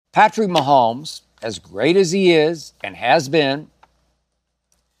Patrick Mahomes, as great as he is and has been,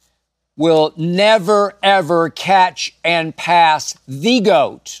 will never, ever catch and pass the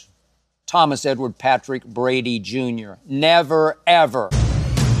GOAT, Thomas Edward Patrick Brady Jr. Never, ever. I'm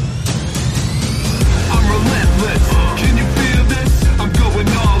relentless. Can you feel this? I'm going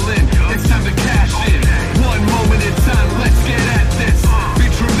all in. It's time to cash in. One moment in time. Let's get at this. Be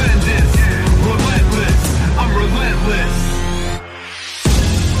tremendous. Relentless. I'm relentless.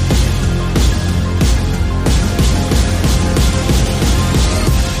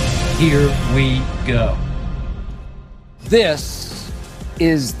 Here we go. This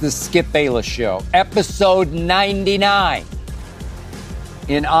is the Skip Bayless Show, episode 99,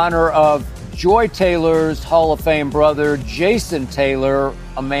 in honor of Joy Taylor's Hall of Fame brother, Jason Taylor,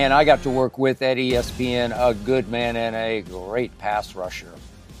 a man I got to work with at ESPN, a good man and a great pass rusher.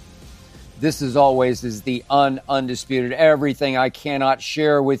 This, as always, is the Undisputed, everything I cannot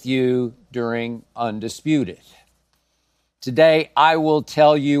share with you during Undisputed. Today, I will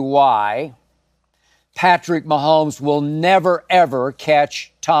tell you why Patrick Mahomes will never, ever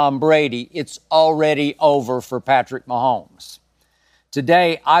catch Tom Brady. It's already over for Patrick Mahomes.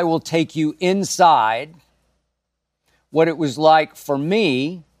 Today, I will take you inside what it was like for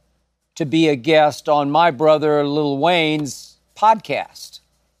me to be a guest on my brother Lil Wayne's podcast.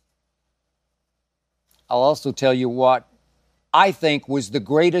 I'll also tell you what I think was the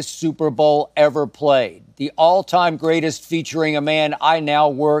greatest Super Bowl ever played, the all-time greatest, featuring a man I now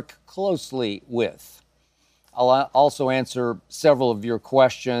work closely with. I'll also answer several of your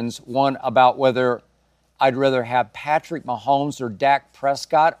questions, one about whether I'd rather have Patrick Mahomes or Dak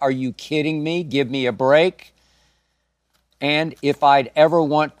Prescott. Are you kidding me? Give me a break. And if I'd ever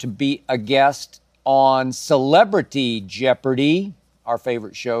want to be a guest on Celebrity Jeopardy. Our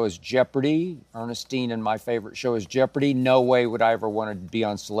favorite show is Jeopardy. Ernestine and my favorite show is Jeopardy. No way would I ever want to be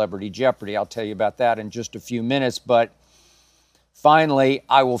on Celebrity Jeopardy. I'll tell you about that in just a few minutes. But finally,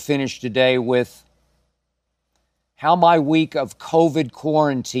 I will finish today with how my week of COVID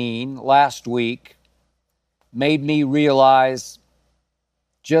quarantine last week made me realize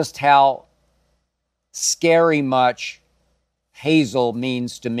just how scary much Hazel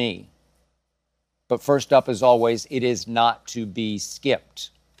means to me. But first up, as always, it is not to be skipped.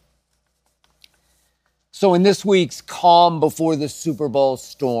 So in this week's Calm Before the Super Bowl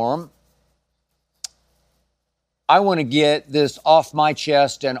Storm, I want to get this off my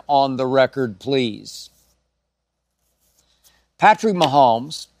chest and on the record, please. Patrick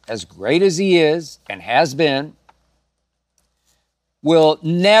Mahomes, as great as he is and has been, will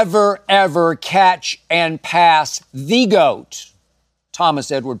never, ever catch and pass the GOAT,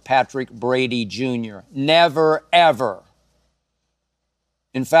 Thomas Edward Patrick Brady Jr. Never, ever.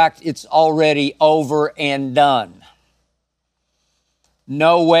 In fact, it's already over and done.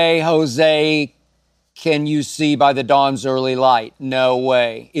 No way, Jose, can you see by the dawn's early light. No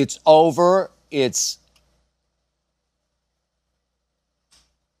way. It's over. It's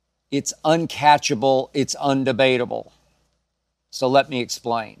uncatchable. It's undebatable. So let me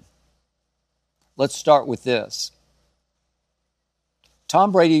explain. Let's start with this.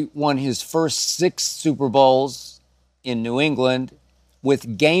 Tom Brady won his first 6 Super Bowls in New England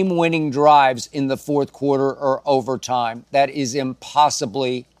with game-winning drives in the fourth quarter or overtime. That is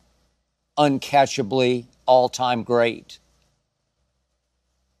impossibly, uncatchably, all-time great.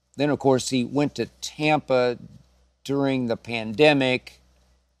 Then, of course, he went to Tampa during the pandemic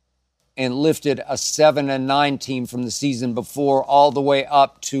and lifted a 7-9 team from the season before all the way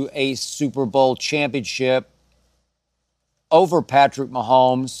up to a Super Bowl championship over Patrick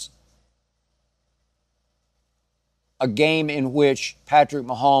Mahomes, a game in which Patrick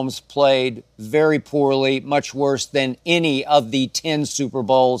Mahomes played very poorly, much worse than any of the 10 Super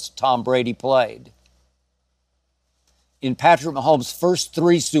Bowls Tom Brady played. In Patrick Mahomes' first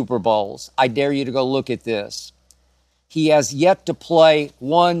 3 Super Bowls, I dare you to go look at this, he has yet to play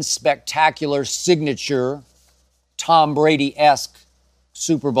one spectacular signature Tom Brady-esque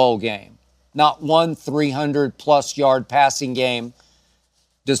Super Bowl game. Not one 300-plus yard passing game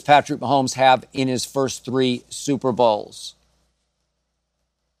does Patrick Mahomes have in his first 3 Super Bowls.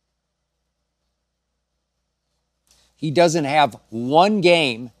 He doesn't have one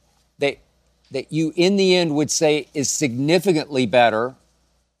game that you in the end would say is significantly better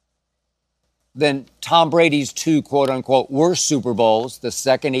than Tom Brady's 2 quote-unquote worst Super Bowls, the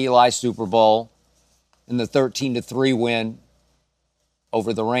second Eli Super Bowl and the 13-3 win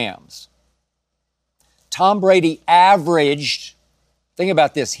over the Rams. Tom Brady averaged, think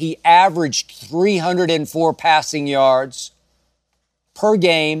about this, he averaged 304 passing yards per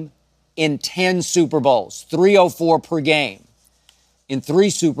game in 10 Super Bowls, 304 per game. In 3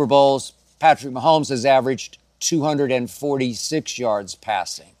 Super Bowls, Patrick Mahomes has averaged 246 yards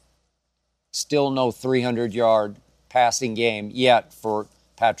passing. Still no 300-yard passing game yet for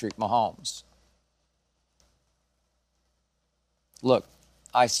Patrick Mahomes. Look,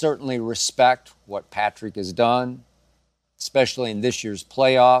 I certainly respect what Patrick has done, especially in this year's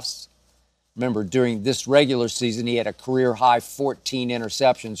playoffs. Remember, during this regular season, he had a career-high 14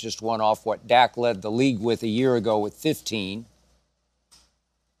 interceptions, just one off what Dak led the league with a year ago with 15.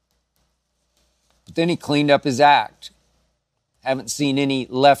 But then he cleaned up his act. Haven't seen any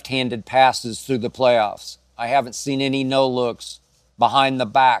left-handed passes through the playoffs. I haven't seen any no-looks behind the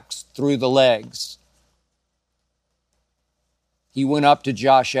backs, through the legs. He went up to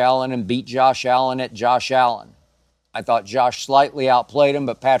Josh Allen and beat Josh Allen at Josh Allen. I thought Josh slightly outplayed him,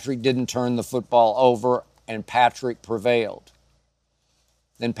 but Patrick didn't turn the football over, and Patrick prevailed.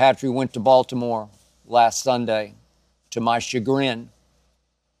 Then Patrick went to Baltimore last Sunday, to my chagrin.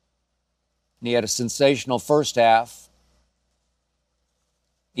 And he had a sensational first half,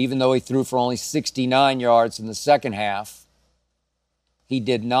 even though he threw for only 69 yards in the second half. He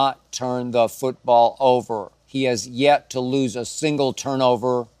did not turn the football over. He has yet to lose a single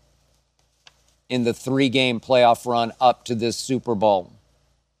turnover in the 3-game playoff run up to this Super Bowl.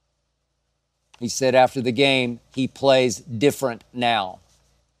 He said after the game, he plays different now.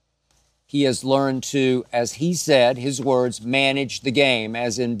 He has learned to, as he said, his words, manage the game,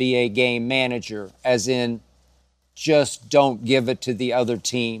 as in be a game manager, as in just don't give it to the other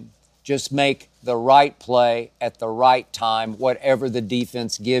team. Just make the right play at the right time. Whatever the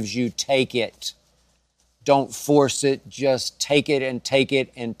defense gives you, take it. Don't force it. Just take it and take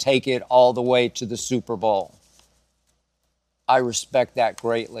it and take it all the way to the Super Bowl. I respect that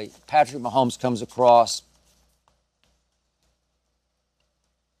greatly. Patrick Mahomes comes across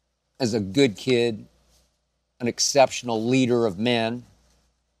as a good kid, an exceptional leader of men.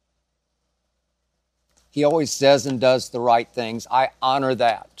 He always says and does the right things. I honor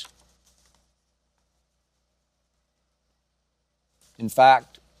that. In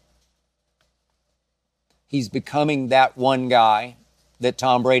fact, he's becoming that one guy that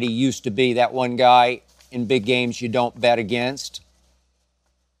Tom Brady used to be, that one guy in big games you don't bet against.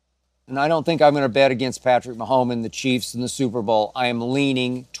 And I don't think I'm going to bet against Patrick Mahomes and the Chiefs in the Super Bowl. I am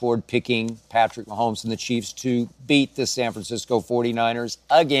leaning toward picking Patrick Mahomes and the Chiefs to beat the San Francisco 49ers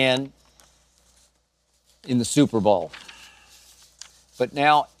again in the Super Bowl. But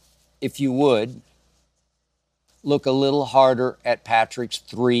now, if you would, look a little harder at Patrick's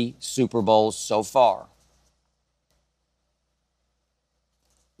 3 Super Bowls so far.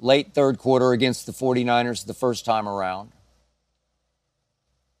 Late third quarter against the 49ers the first time around.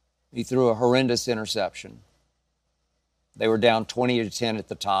 He threw a horrendous interception. They were down 20-10 at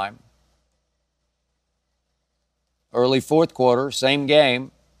the time. Early fourth quarter, same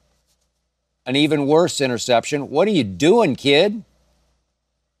game. An even worse interception. What are you doing, kid?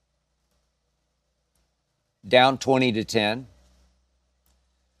 Down 20-10.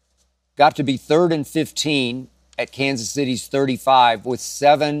 Got to be 3rd and 15 at Kansas City's 35 with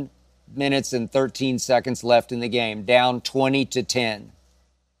 7 minutes and 13 seconds left in the game, down 20-10.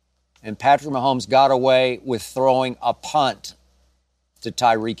 And Patrick Mahomes got away with throwing a punt to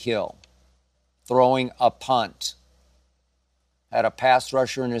Tyreek Hill. Throwing a punt. Had a pass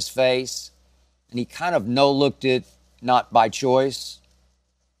rusher in his face, and he kind of no-looked it, not by choice,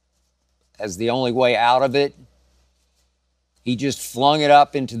 as the only way out of it. He just flung it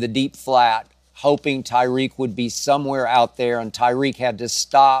up into the deep flat, hoping Tyreek would be somewhere out there, and Tyreek had to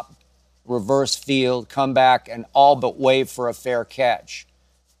stop, reverse field, come back, and all but wave for a fair catch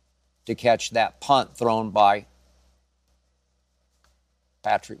to catch that punt thrown by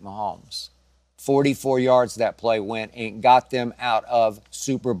Patrick Mahomes. 44 yards that play went and got them out of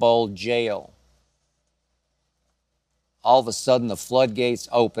Super Bowl jail. All of a sudden, the floodgates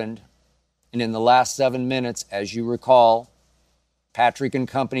opened, and in the last 7 minutes, as you recall, Patrick and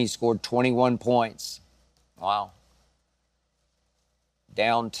company scored 21 points. Wow.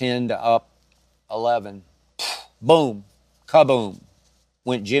 Down 10 to up 11. Boom. Kaboom.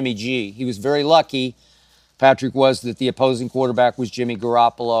 Went Jimmy G. He was very lucky, Patrick was, that the opposing quarterback was Jimmy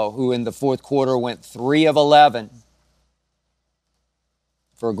Garoppolo, who in the fourth quarter went 3 of 11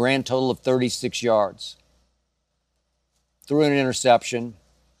 for a grand total of 36 yards. Threw an interception,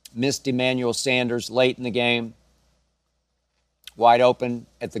 missed Emmanuel Sanders late in the game, wide open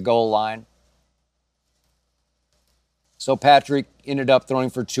at the goal line. So Patrick ended up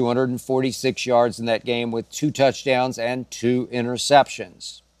throwing for 246 yards in that game with 2 touchdowns and 2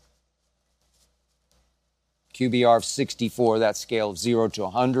 interceptions. QBR of 64, that scale of 0 to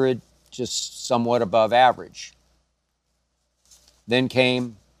 100, just somewhat above average. Then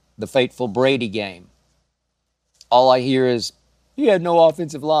came the fateful Brady game. All I hear is, he had no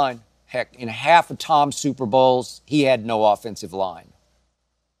offensive line. Heck, in half of Tom's Super Bowls, he had no offensive line.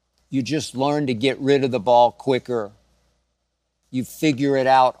 You just learn to get rid of the ball quicker. You figure it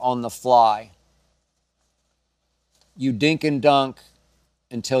out on the fly. You dink and dunk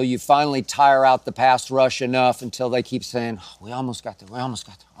until you finally tire out the pass rush enough until they keep saying, we almost got there, we almost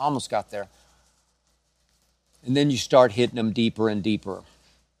got there, almost got there. And then you start hitting them deeper and deeper.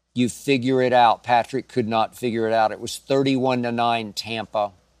 You figure it out. Patrick could not figure it out. It was 31-9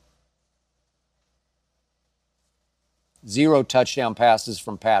 Tampa. 0 touchdown passes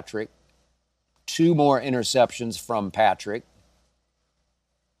from Patrick. 2 more interceptions from Patrick.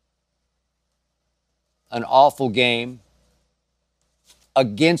 An awful game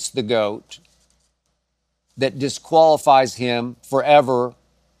against the GOAT that disqualifies him forever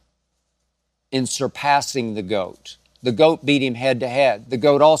in surpassing the GOAT. The GOAT beat him head-to-head. The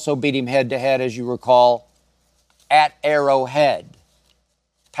GOAT also beat him head-to-head, as you recall, at Arrowhead,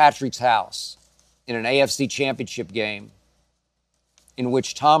 Patrick's house, in an AFC Championship game in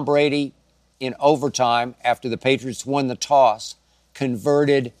which Tom Brady, in overtime, after the Patriots won the toss,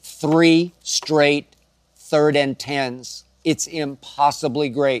 converted 3 straight 3rd and 10s. It's impossibly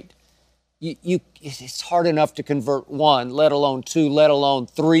great. It's hard enough to convert 1, let alone 2, let alone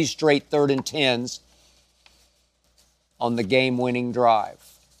 3 straight 3rd and 10s on the game-winning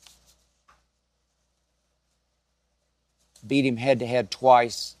drive. Beat him head-to-head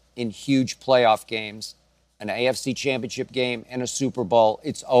twice in huge playoff games, an AFC Championship game and a Super Bowl.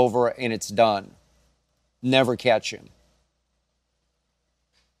 It's over and it's done. Never catch him.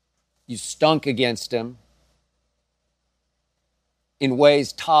 You stunk against him in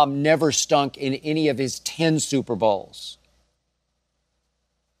ways Tom never stunk in any of his 10 Super Bowls.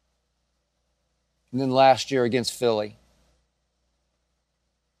 And then last year against Philly.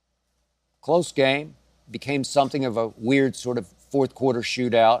 Close game. Became something of a weird sort of fourth quarter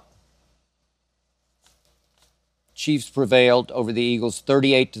shootout. Chiefs prevailed over the Eagles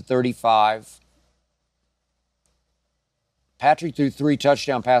 38-35. Patrick threw 3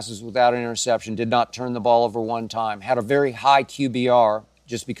 touchdown passes without an interception, did not turn the ball over one time, had a very high QBR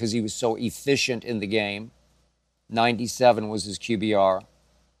just because he was so efficient in the game. 97 was his QBR.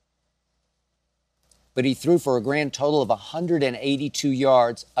 But he threw for a grand total of 182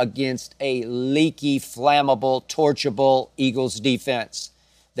 yards against a leaky, flammable, torchable Eagles defense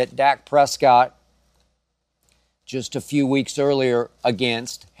that Dak Prescott, just a few weeks earlier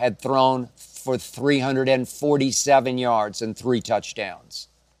against, had thrown for 347 yards and 3 touchdowns.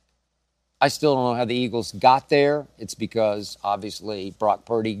 I still don't know how the Eagles got there. It's because, obviously, Brock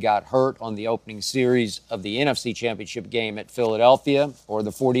Purdy got hurt on the opening series of the NFC Championship game at Philadelphia, or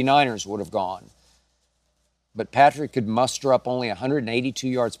the 49ers would have gone. But Patrick could muster up only 182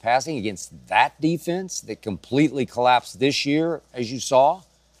 yards passing against that defense that completely collapsed this year, as you saw,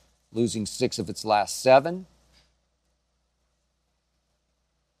 losing 6 of its last 7.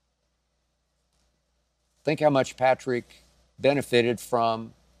 Think how much Patrick benefited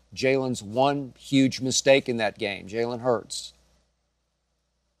from Jalen's one huge mistake in that game, Jalen Hurts.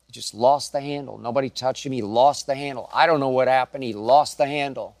 He just lost the handle. Nobody touched him. He lost the handle. I don't know what happened. He lost the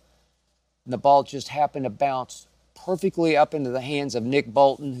handle. And the ball just happened to bounce perfectly up into the hands of Nick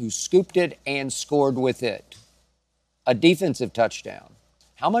Bolton, who scooped it and scored with it. A defensive touchdown.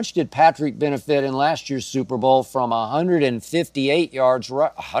 How much did Patrick benefit in last year's Super Bowl from 158 yards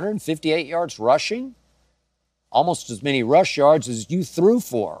rushing? Almost as many rush yards as you threw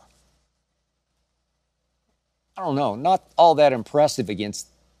for. I don't know, not all that impressive against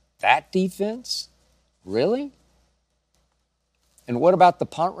that defense? Really? And what about the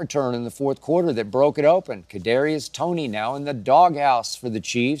punt return in the fourth quarter that broke it open? Kadarius Toney now in the doghouse for the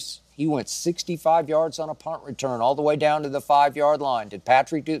Chiefs. He went 65 yards on a punt return all the way down to the 5-yard line. Did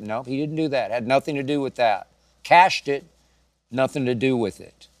Patrick do it? No, he didn't do that. Had nothing to do with that. Cashed it, nothing to do with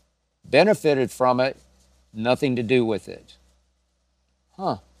it. Benefited from it, nothing to do with it.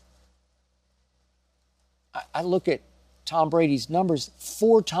 I look at Tom Brady's numbers.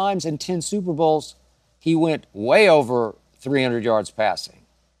 4 times in 10 Super Bowls, he went way over 300 yards passing.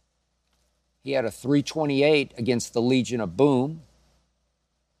 He had a 328 against the Legion of Boom.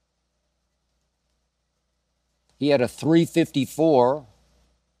 He had a 354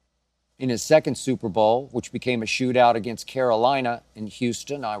 in his second Super Bowl, which became a shootout against Carolina in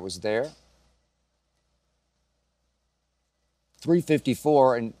Houston. I was there.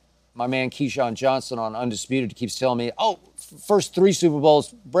 354, and my man Keyshawn Johnson on Undisputed keeps telling me, first 3 Super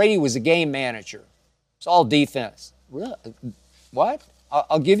Bowls, Brady was a game manager. It's all defense. Really? What?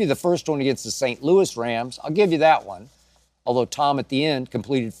 I'll give you the first one against the St. Louis Rams. I'll give you that one. Although Tom at the end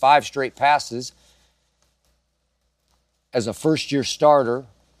completed 5 straight passes as a first-year starter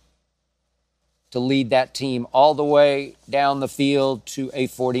to lead that team all the way down the field to a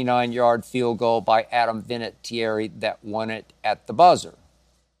 49-yard field goal by Adam Vinatieri that won it at the buzzer.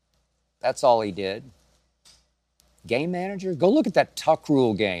 That's all he did. Game manager? Go look at that Tuck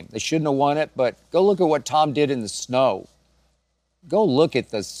Rule game. They shouldn't have won it, but go look at what Tom did in the snow. Go look at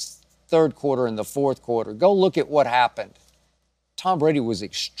the third quarter and the fourth quarter. Go look at what happened. Tom Brady was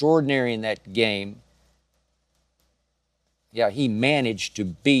extraordinary in that game. Yeah, he managed to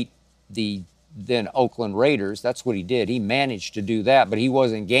beat the then Oakland Raiders. That's what he did. He managed to do that, but he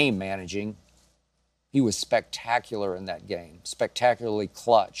wasn't game managing. He was spectacular in that game, spectacularly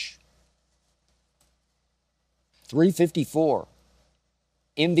clutch. 354.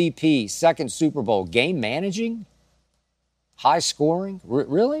 MVP, second Super Bowl. Game managing? High scoring?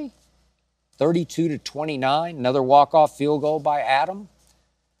 Really? 32-29. Another walk-off field goal by Adam.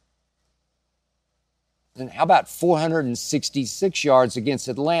 And how about 466 yards against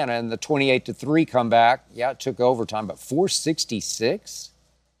Atlanta in the 28-3 comeback? Yeah, it took overtime, but 466?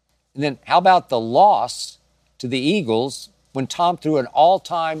 And then how about the loss to the Eagles when Tom threw an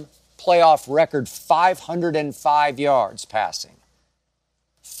all-time playoff record 505 yards passing?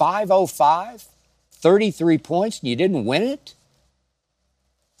 505? 33 points, and you didn't win it?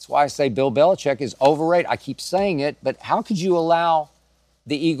 That's why I say Bill Belichick is overrated. I keep saying it, but how could you allow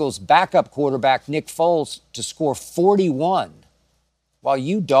the Eagles' backup quarterback, Nick Foles, to score 41 while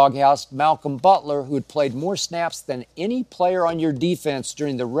you doghoused Malcolm Butler, who had played more snaps than any player on your defense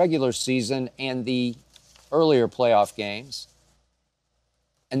during the regular season and the earlier playoff games?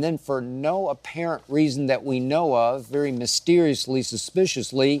 And then for no apparent reason that we know of, very mysteriously,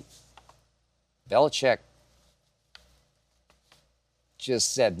 suspiciously, Belichick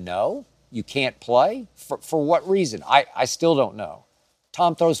just said, no, you can't play? For what reason? I still don't know.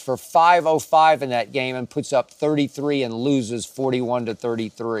 Tom throws for 505 in that game and puts up 33 and loses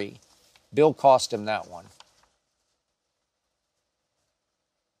 41-33. Bill cost him that one.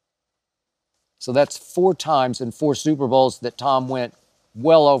 So that's 4 times in 4 Super Bowls that Tom went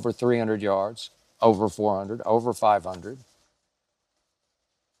well over 300 yards, over 400, over 500.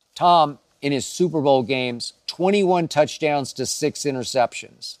 Tom, in his Super Bowl games, 21 touchdowns to 6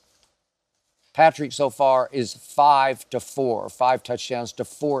 interceptions. Patrick so far is 5-4, 5 touchdowns to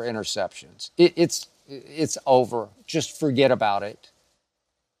 4 interceptions. It's over. Just forget about it.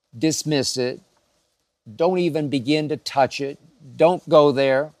 Dismiss it. Don't even begin to touch it. Don't go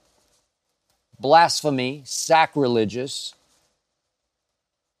there. Blasphemy, sacrilegious.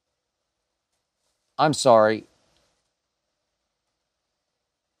 I'm sorry.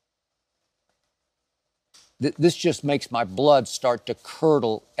 This just makes my blood start to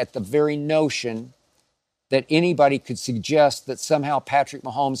curdle at the very notion that anybody could suggest that somehow Patrick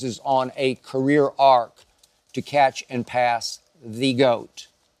Mahomes is on a career arc to catch and pass the GOAT.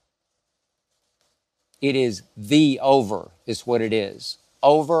 It is the over, is what it is.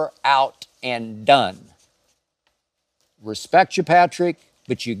 Over, out, and done. Respect you, Patrick,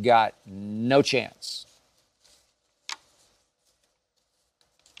 but you got no chance.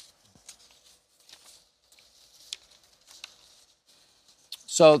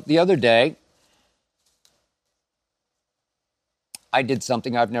 So the other day, I did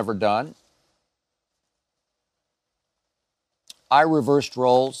something I've never done. I reversed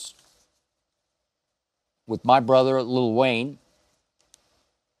roles with my brother, Lil Wayne.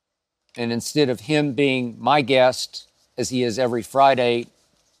 And instead of him being my guest, as he is every Friday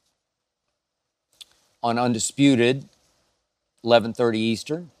on Undisputed, 11:30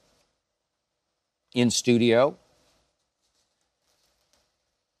 Eastern, in studio,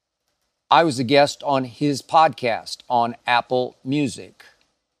 I was a guest on his podcast on Apple Music.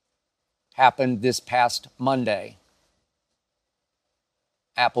 Happened this past Monday.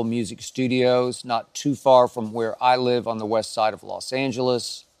 Apple Music Studios, not too far from where I live on the west side of Los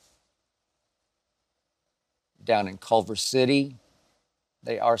Angeles, down in Culver City.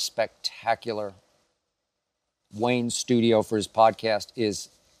 They are spectacular. Wayne's studio for his podcast is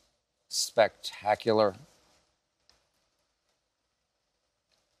spectacular.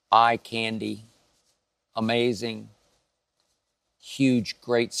 Eye candy, amazing, huge,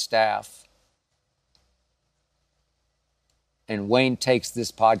 great staff. And Wayne takes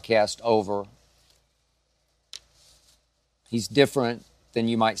this podcast over. He's different than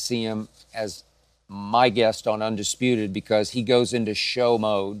you might see him as my guest on Undisputed because he goes into show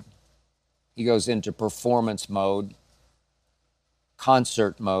mode. He goes into performance mode,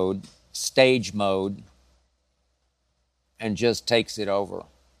 concert mode, stage mode, and just takes it over.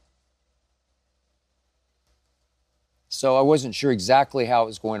 So I wasn't sure exactly how it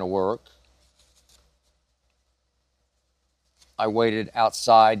was going to work. I waited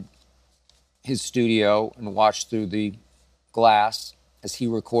outside his studio and watched through the glass as he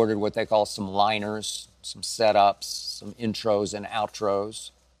recorded what they call some liners, some setups, some intros and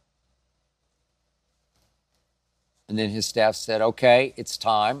outros. And then his staff said, okay, it's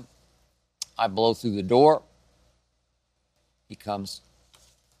time. I blow through the door. He comes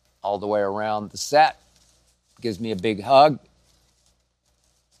all the way around the set, gives me a big hug.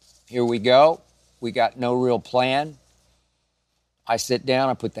 Here we go. We got no real plan. I sit down,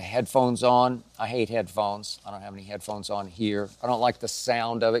 I put the headphones on. I hate headphones. I don't have any headphones on here. I don't like the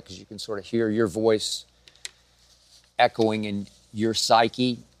sound of it because you can sort of hear your voice echoing in your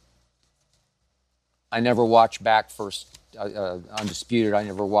psyche. I never watch back first, Undisputed. I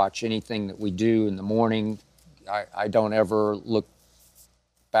never watch anything that we do in the morning. I don't ever look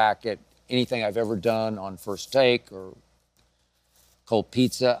back at anything I've ever done on First Take or Cold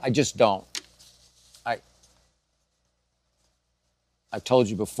Pizza. I just don't. I've told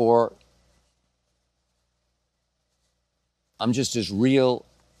you before, I'm just as real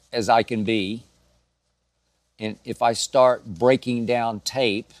as I can be. And if I start breaking down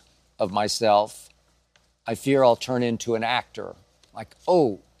tape of myself, I fear I'll turn into an actor. Like,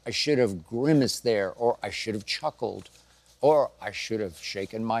 oh, I should have grimaced there, or I should have chuckled, or I should have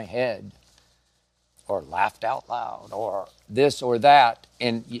shaken my head, or laughed out loud, or this or that.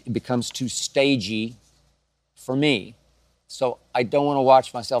 And it becomes too stagey for me. So I don't want to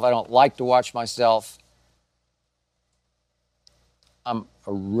watch myself. I don't like to watch myself. I'm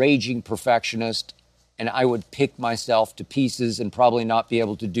a raging perfectionist, and I would pick myself to pieces and probably not be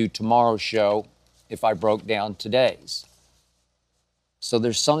able to do tomorrow's show if I broke down today's. So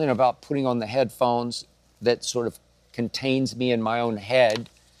there's something about putting on the headphones that sort of contains me in my own head,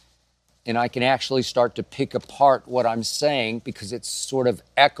 and I can actually start to pick apart what I'm saying because it's sort of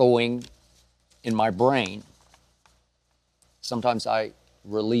echoing in my brain. Sometimes I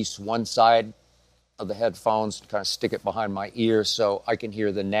release one side of the headphones and kind of stick it behind my ear so I can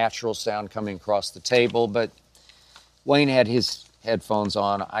hear the natural sound coming across the table. But Wayne had his headphones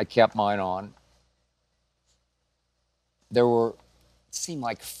on. I kept mine on. There were, it seemed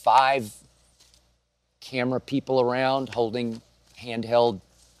like 5 camera people around holding handheld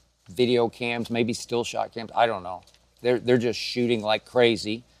video cams, maybe still shot cams. I don't know. They're just shooting like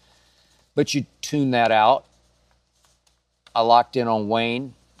crazy. But you tune that out. I locked in on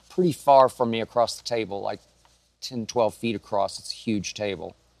Wayne, pretty far from me across the table, like 10, 12 feet across. It's a huge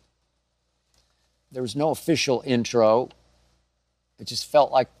table. There was no official intro. It just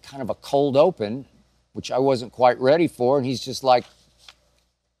felt like kind of a cold open, which I wasn't quite ready for. And he's just like,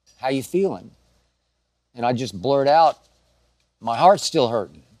 how you feeling? And I just blurt out, my heart's still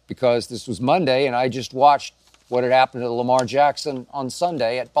hurting because this was Monday and I just watched what had happened to Lamar Jackson on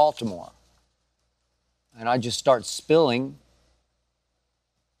Sunday at Baltimore. And I just start spilling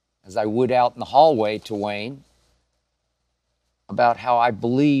as I would out in the hallway to Wayne about how I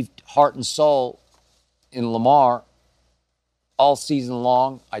believed heart and soul in Lamar all season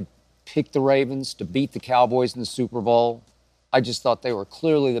long. I picked the Ravens to beat the Cowboys in the Super Bowl. I just thought they were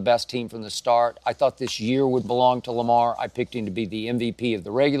clearly the best team from the start. I thought this year would belong to Lamar. I picked him to be the MVP of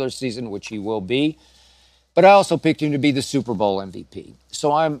the regular season, which he will be. But I also picked him to be the Super Bowl MVP.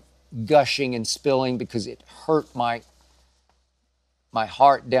 So I'm gushing and spilling because it hurt my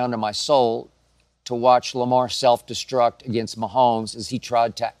heart down to my soul to watch Lamar self-destruct against Mahomes as he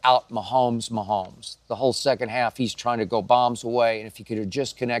tried to out-Mahomes. The whole second half, he's trying to go bombs away. And if he could have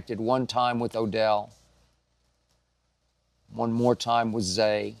just connected one time with Odell, one more time with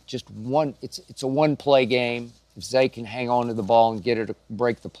Zay, just one, it's a one-play game. If Zay can hang on to the ball and get it,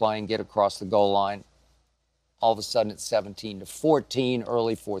 break the play and get across the goal line, all of a sudden it's 17-14,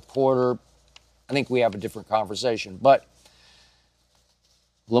 early fourth quarter. I think we have a different conversation. But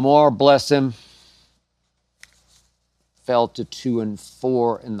Lamar, bless him, fell to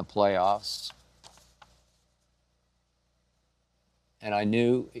 2-4 in the playoffs. And I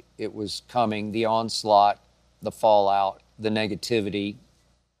knew it was coming, the onslaught, the fallout, the negativity.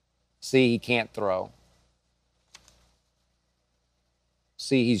 See, he can't throw.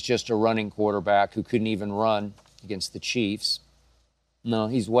 See, he's just a running quarterback who couldn't even run against the Chiefs. No,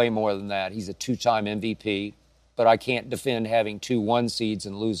 he's way more than that. He's a 2-time MVP, but I can't defend having 2 1 seeds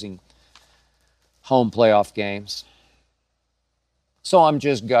and losing home playoff games. So I'm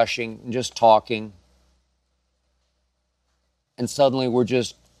just gushing and just talking. And suddenly we're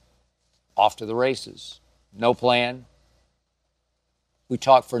just off to the races. No plan. We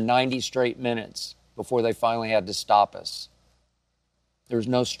talked for 90 straight minutes before they finally had to stop us. There's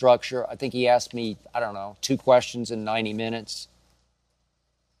no structure. I think he asked me, I don't know, 2 questions in 90 minutes.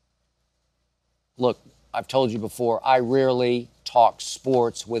 Look, I've told you before, I rarely talk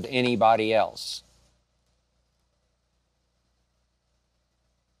sports with anybody else.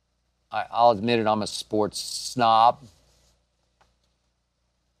 I'll admit it, I'm a sports snob.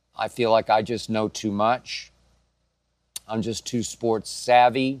 I feel like I just know too much. I'm just too sports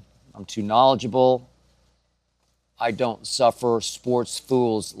savvy. I'm too knowledgeable. I don't suffer sports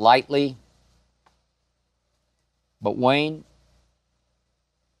fools lightly. But Wayne,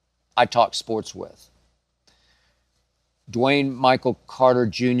 I talk sports with. Dwayne Michael Carter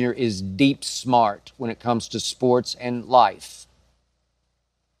Jr. is deep smart when it comes to sports and life.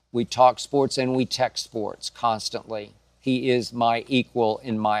 We talk sports and we text sports constantly. He is my equal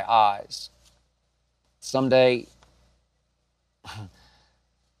in my eyes. Someday,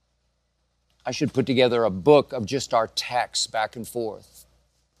 I should put together a book of just our texts back and forth.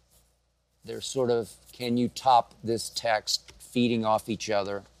 They're sort of, can you top this text feeding off each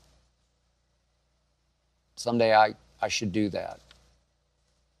other? Someday I should do that.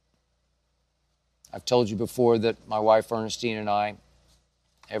 I've told you before that my wife Ernestine and I,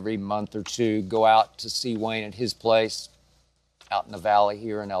 every month or two, go out to see Wayne at his place out in the valley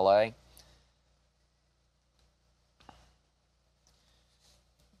here in LA.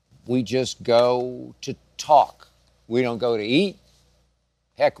 We just go to talk. We don't go to eat.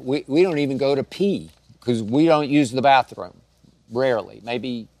 Heck, we don't even go to pee because we don't use the bathroom, rarely.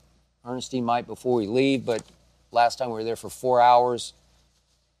 Maybe Ernestine might before we leave, but last time we were there for 4 hours,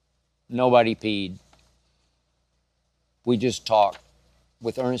 nobody peed. We just talk.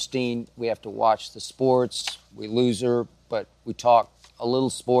 With Ernestine, we have to watch the sports. We lose her, but we talk a little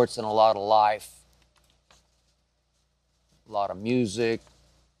sports and a lot of life, a lot of music,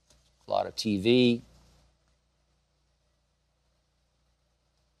 a lot of TV.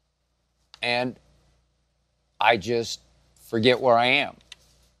 And I just forget where I am.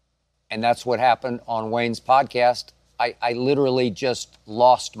 And that's what happened on Wayne's podcast. I literally just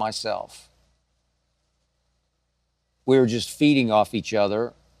lost myself. We were just feeding off each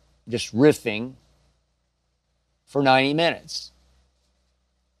other, just riffing for 90 minutes.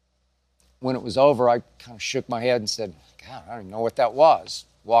 When it was over, I kind of shook my head and said, God, I don't even know what that was.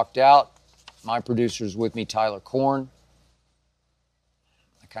 Walked out. My producer's with me, Tyler Korn.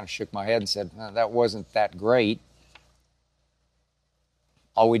 I kind of shook my head and said, no, that wasn't that great.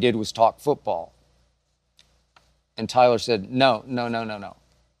 All we did was talk football. And Tyler said, no.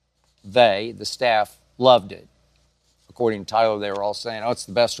 They, the staff, loved it. According to Tyler, they were all saying, oh, it's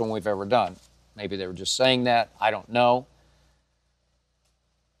the best one we've ever done. Maybe they were just saying that. I don't know.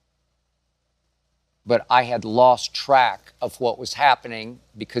 But I had lost track of what was happening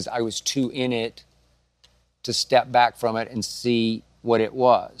because I was too in it to step back from it and see what it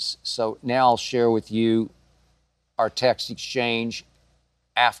was. So now I'll share with you our text exchange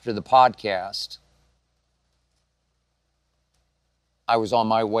after the podcast. I was on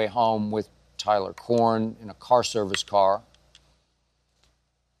my way home with Tyler Korn in a car service car.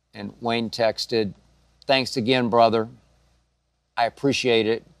 And Wayne texted, thanks again, brother. I appreciate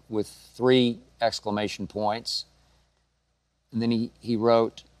it, with 3 exclamation points. And then he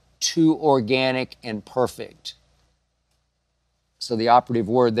wrote, too organic and perfect. So the operative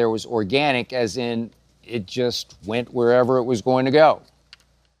word there was organic, as in it just went wherever it was going to go.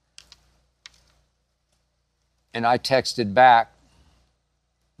 And I texted back,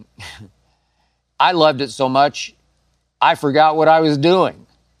 I loved it so much, I forgot what I was doing.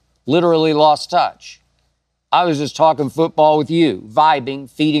 Literally lost touch. I was just talking football with you, vibing,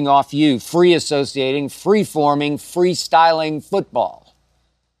 feeding off you, free associating, free-forming, freestyling football.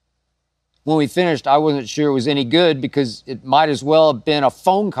 When we finished, I wasn't sure it was any good because it might as well have been a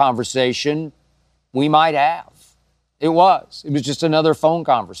phone conversation we might have. It was. It was just another phone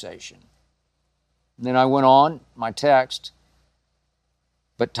conversation. And then I went on, my text.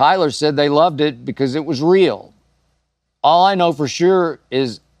 But Tyler said they loved it because it was real. All I know for sure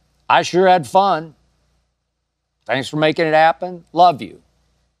is I sure had fun. Thanks for making it happen. Love you.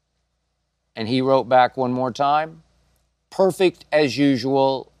 And he wrote back one more time, perfect as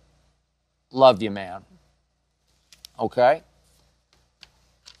usual. Love you, man. Okay?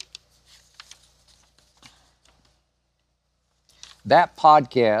 That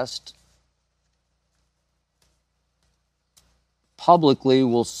podcast publicly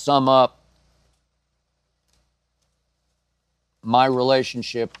will sum up my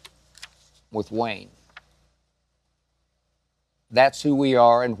relationship with Wayne. That's who we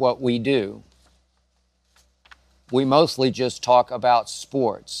are and what we do. We mostly just talk about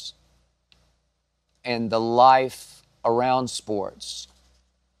sports and the life around sports.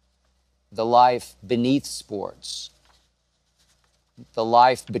 the life beneath sports, the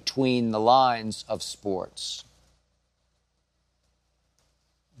life between the lines of sports.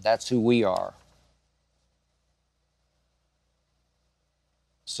 That's who we are.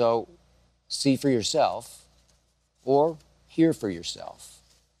 So see for yourself or hear for yourself.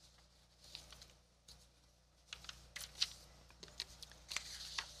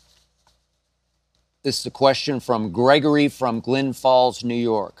 This is a question from Gregory from Glens Falls, New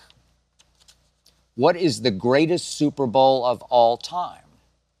York. What is the greatest Super Bowl of all time?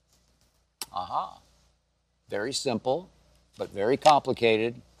 Very simple, but very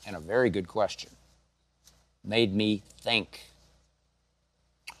complicated, and a very good question. Made me think.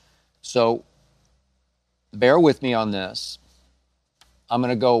 So, bear with me on this. I'm going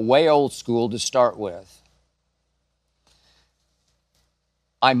to go way old school to start with.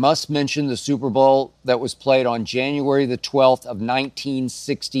 I must mention the Super Bowl that was played on January the 12th of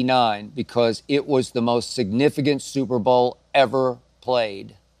 1969 because it was the most significant Super Bowl ever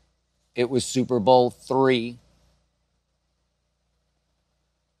played. It was Super Bowl III.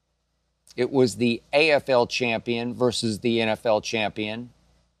 It was the AFL champion versus the NFL champion.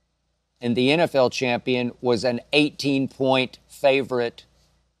 And the NFL champion was an 18-point favorite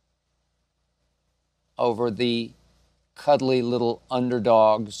over the cuddly little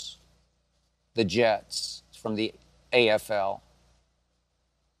underdogs, the Jets from the AFL.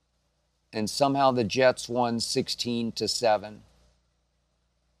 And somehow the Jets won 16-7.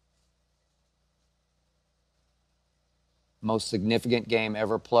 Most significant game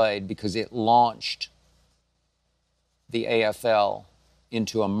ever played because it launched the AFL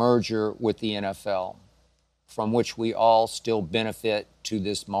into a merger with the NFL, from which we all still benefit to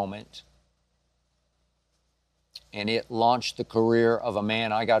this moment. And it launched the career of a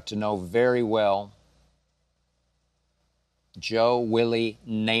man I got to know very well, Joe Willie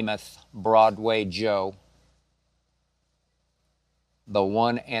Namath, Broadway Joe, the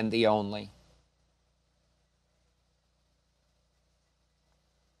one and the only.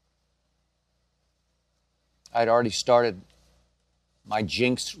 I'd already started my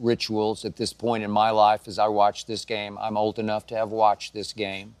jinx rituals at this point in my life as I watched this game. I'm old enough to have watched this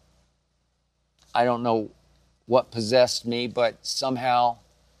game. I don't know what possessed me, but somehow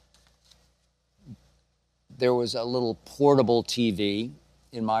there was a little portable TV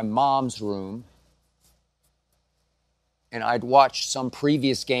in my mom's room, and I'd watched some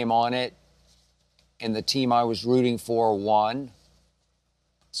previous game on it, and the team I was rooting for won.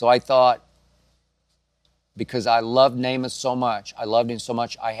 So I thought, because I loved Namath so much,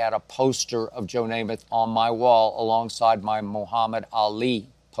 I had a poster of Joe Namath on my wall alongside my Muhammad Ali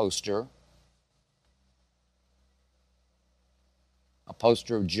poster. A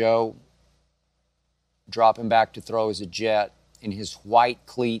poster of Joe dropping back to throw as a Jet in his white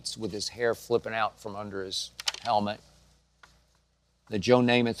cleats with his hair flipping out from under his helmet. The Joe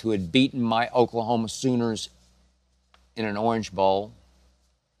Namath who had beaten my Oklahoma Sooners in an Orange Bowl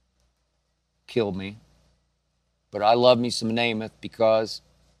killed me. But I love me some Namath because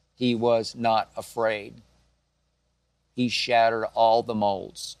he was not afraid. He shattered all the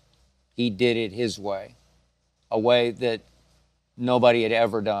molds. He did it his way, a way that nobody had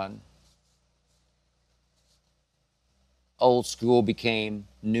ever done. Old school became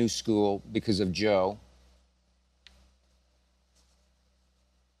new school because of Joe.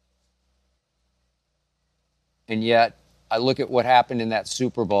 And yet, I look at what happened in that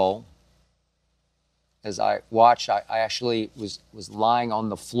Super Bowl. As I watched, I actually was lying on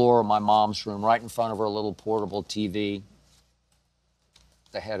the floor of my mom's room, right in front of her little portable TV,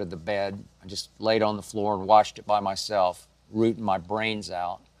 the head of the bed. I just laid on the floor and watched it by myself, rooting my brains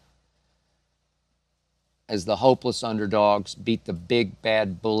out, as the hopeless underdogs beat the big,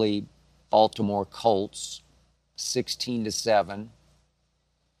 bad bully Baltimore Colts 16-7.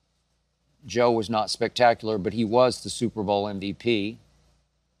 Joe was not spectacular, but he was the Super Bowl MVP.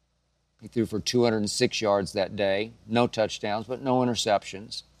 He threw for 206 yards that day. No touchdowns, but no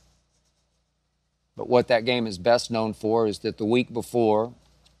interceptions. But what that game is best known for is that the week before,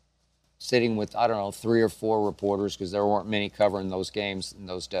 sitting with, 3 or 4 reporters, because there weren't many covering those games in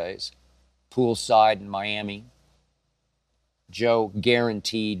those days, poolside in Miami, Joe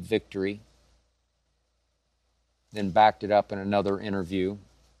guaranteed victory, then backed it up in another interview.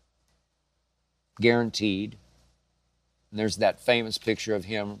 Guaranteed. And there's that famous picture of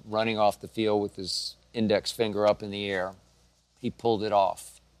him running off the field with his index finger up in the air. He pulled it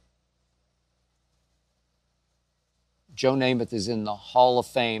off. Joe Namath is in the Hall of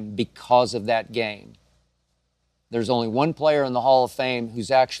Fame because of that game. There's only one player in the Hall of Fame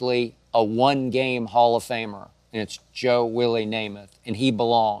who's actually a one-game Hall of Famer, and it's Joe Willie Namath, and he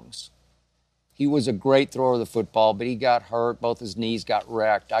belongs. He was a great thrower of the football, but he got hurt. Both his knees got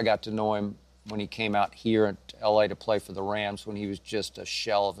wrecked. I got to know him when he came out here to L.A. to play for the Rams when he was just a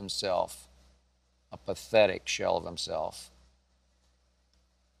shell of himself, a pathetic shell of himself.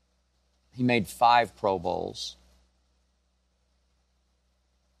 He made 5 Pro Bowls.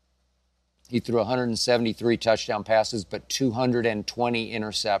 He threw 173 touchdown passes, but 220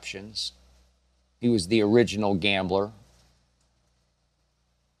 interceptions. He was the original gambler.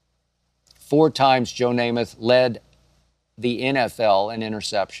 4 times Joe Namath led the NFL in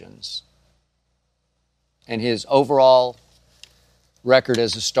interceptions. And his overall record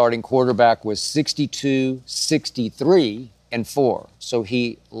as a starting quarterback was 62, 63, and 4. So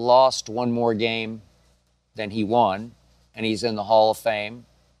he lost one more game than he won, and he's in the Hall of Fame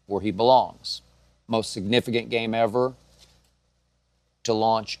where he belongs. Most significant game ever to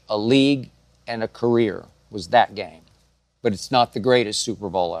launch a league and a career was that game. But it's not the greatest Super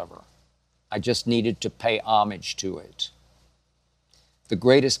Bowl ever. I just needed to pay homage to it. The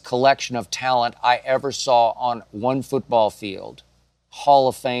greatest collection of talent I ever saw on one football field, Hall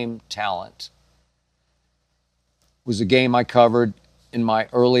of Fame talent, was a game I covered in my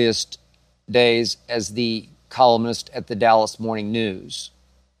earliest days as the columnist at the Dallas Morning News.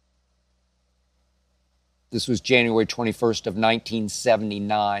 This was January 21st of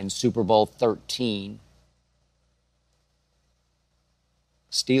 1979, Super Bowl 13.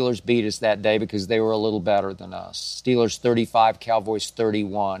 Steelers beat us that day because they were a little better than us. Steelers 35, Cowboys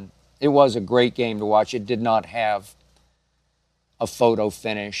 31. It was a great game to watch. It did not have a photo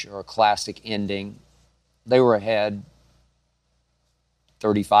finish or a classic ending. They were ahead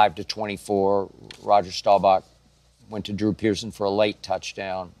 35-24. Roger Staubach went to Drew Pearson for a late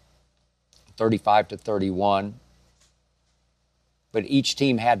touchdown. 35-31. But each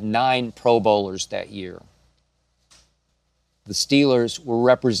team had 9 Pro Bowlers that year. The Steelers were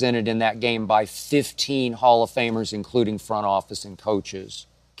represented in that game by 15 Hall of Famers, including front office and coaches.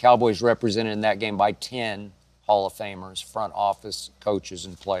 Cowboys represented in that game by 10 Hall of Famers, front office, coaches,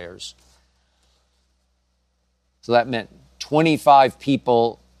 and players. So that meant 25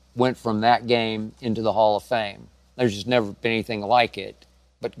 people went from that game into the Hall of Fame. There's just never been anything like it.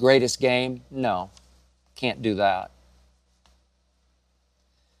 But greatest game? No, can't do that.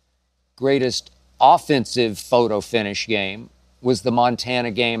 Greatest offensive photo finish game was the Montana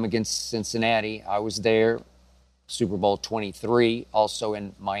game against Cincinnati. I was there, Super Bowl 23, also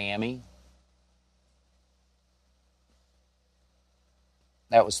in Miami.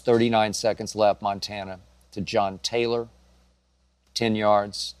 That was 39 seconds left, Montana to John Taylor, 10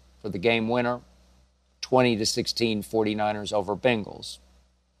 yards for the game winner, 20-16 49ers over Bengals.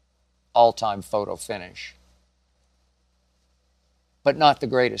 All-time photo finish. But not the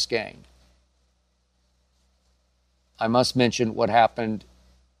greatest game. I must mention what happened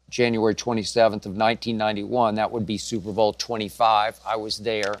January 27th of 1991. That would be Super Bowl 25. I was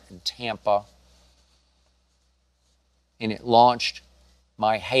there in Tampa. And it launched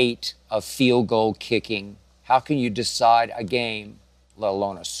my hate of field goal kicking. How can you decide a game, let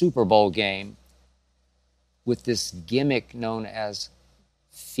alone a Super Bowl game, with this gimmick known as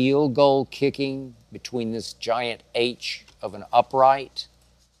field goal kicking between this giant H of an upright?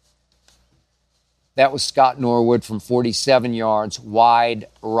 That was Scott Norwood from 47 yards wide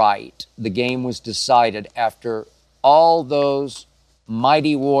right. The game was decided after all those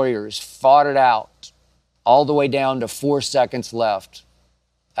mighty Warriors fought it out all the way down to 4 seconds left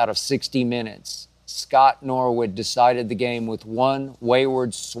out of 60 minutes. Scott Norwood decided the game with one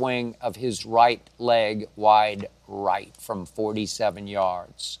wayward swing of his right leg wide right from 47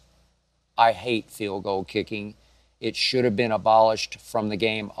 yards. I hate field goal kicking. It should have been abolished from the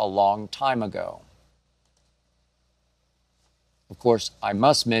game a long time ago. Of course, I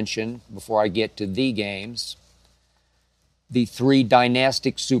must mention, before I get to the games, the 3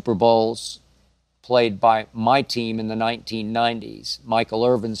 dynastic Super Bowls played by my team in the 1990s. Michael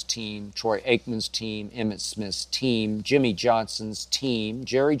Irvin's team, Troy Aikman's team, Emmitt Smith's team, Jimmy Johnson's team,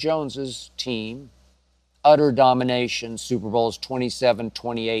 Jerry Jones's team. Utter domination, Super Bowls 27,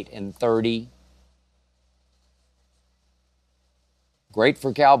 28, and 30. Great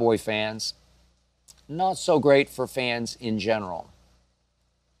for Cowboy fans. Not so great for fans in general.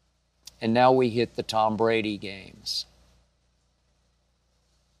 And now we hit the Tom Brady games.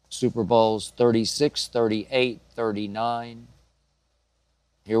 Super Bowls 36, 38, 39.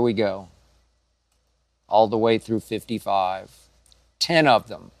 Here we go. All the way through 55. 10 of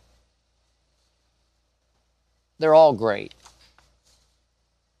them. They're all great.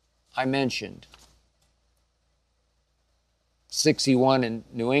 I mentioned 6 he won in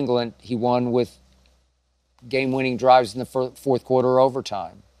New England. He won with game-winning drives in the fourth quarter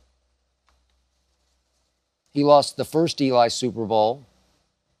overtime. He lost the first Eli Super Bowl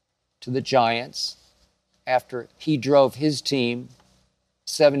to the Giants after he drove his team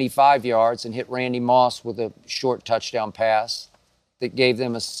 75 yards and hit Randy Moss with a short touchdown pass that gave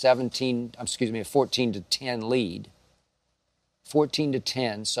them a 14 to 10 lead. 14 to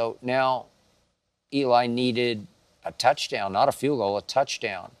 10. So now Eli needed a touchdown, not a field goal, a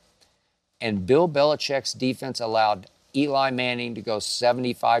touchdown. And Bill Belichick's defense allowed Eli Manning to go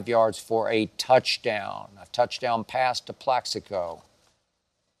 75 yards for a touchdown pass to Plaxico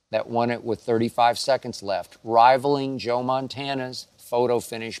that won it with 35 seconds left, rivaling Joe Montana's photo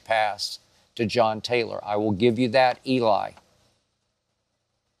finish pass to John Taylor. I will give you that, Eli.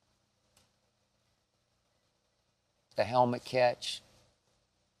 The helmet catch,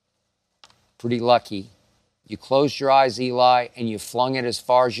 pretty lucky. You closed your eyes, Eli, and you flung it as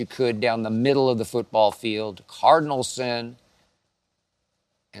far as you could down the middle of the football field. Cardinal sin.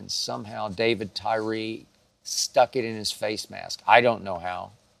 And somehow David Tyree stuck it in his face mask. I don't know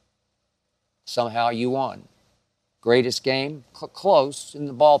how. Somehow you won. Greatest game? Close in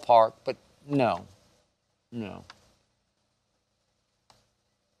the ballpark, but no. You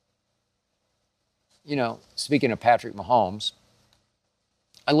know, speaking of Patrick Mahomes,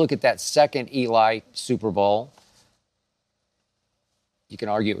 I look at that second Eli Super Bowl. You can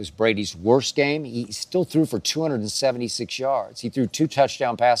argue it was Brady's worst game. He still threw for 276 yards. He threw 2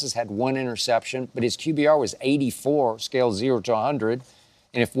 touchdown passes, had 1 interception, but his QBR was 84, scale 0 to 100.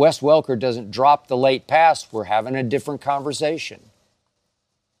 And if Wes Welker doesn't drop the late pass, we're having a different conversation.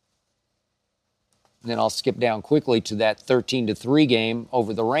 And then I'll skip down quickly to that 13-3 game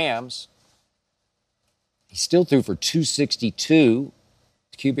over the Rams. He still threw for 262.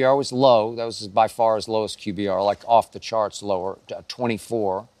 QBR was low. That was by far his lowest QBR, like off the charts lower,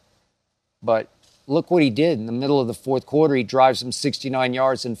 24. But look what he did in the middle of the fourth quarter. He drives them 69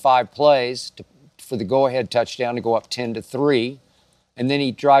 yards in 5 plays for the go-ahead touchdown to go up 10-3. And then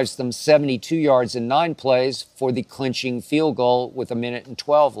he drives them 72 yards in 9 plays for the clinching field goal with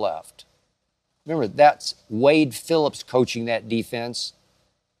 1:12 left. Remember, that's Wade Phillips coaching that defense.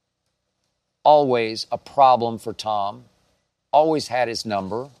 Always a problem for Tom. Always had his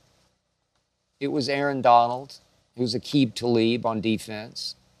number. It was Aaron Donald. It was Aqib Talib on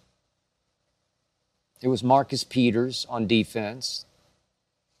defense. It was Marcus Peters on defense.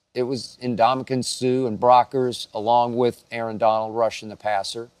 It was Ndamukong Suh and Brockers along with Aaron Donald rushing the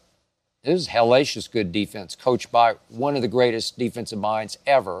passer. It was hellacious good defense, coached by one of the greatest defensive minds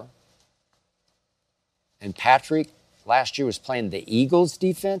ever. And Patrick last year was playing the Eagles'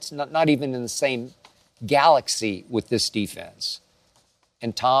 defense, not even in the same galaxy with this defense.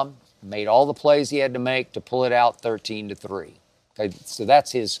 And Tom made all the plays he had to make to pull it out 13-3. Okay, so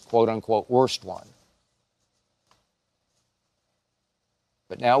that's his quote-unquote worst one.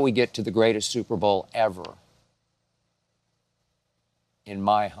 But now we get to the greatest Super Bowl ever, in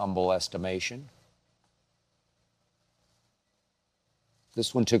my humble estimation.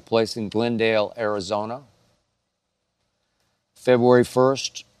 This one took place in Glendale, Arizona, February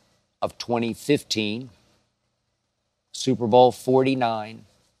 1st of 2015, Super Bowl 49.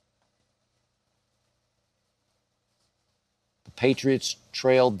 The Patriots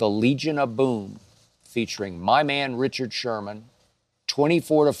trailed the Legion of Boom, featuring my man Richard Sherman,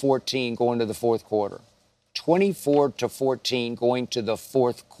 24-14 going to the fourth quarter. 24-14 going to the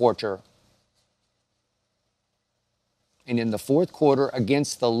fourth quarter. And in the fourth quarter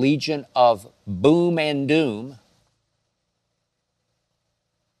against the Legion of Boom and Doom,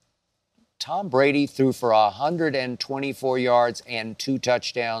 Tom Brady threw for 124 yards and 2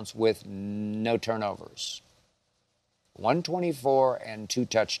 touchdowns with no turnovers. 124 and 2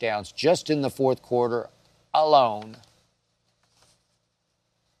 touchdowns just in the fourth quarter alone.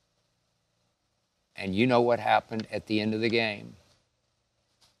 And you know what happened at the end of the game.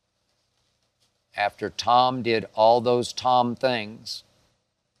 After Tom did all those Tom things,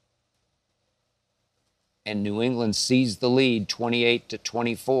 and New England seized the lead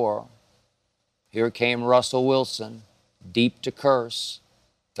 28-24, here came Russell Wilson, deep to curse,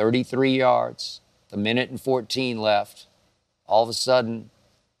 33 yards, the 1:14 left. All of a sudden,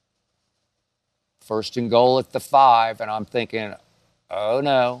 1st and goal at the 5, and I'm thinking, oh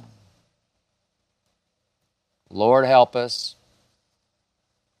no, Lord help us.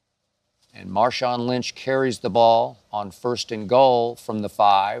 And Marshawn Lynch carries the ball on 1st and goal from the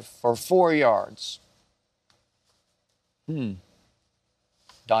 5 for 4 yards.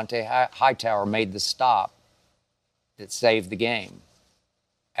 Dante Hightower made the stop that saved the game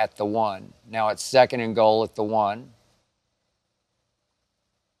at the 1. Now it's 2nd and goal at the 1.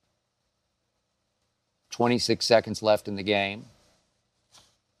 26 seconds left in the game.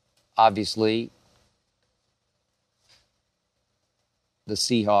 Obviously, the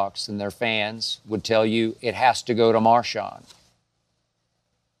Seahawks and their fans would tell you it has to go to Marshawn.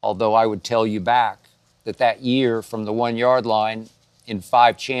 Although I would tell you back that that year from the 1 yard line, in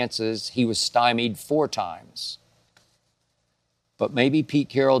 5 chances, he was stymied 4 times. But maybe Pete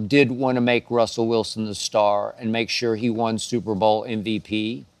Carroll did want to make Russell Wilson the star and make sure he won Super Bowl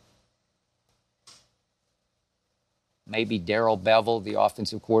MVP. Maybe Darrell Bevell, the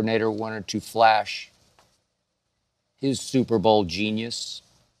offensive coordinator, wanted to flash his Super Bowl genius.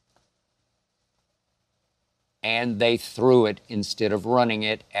 And they threw it instead of running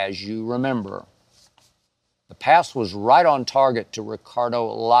it, as you remember. The pass was right on target to Ricardo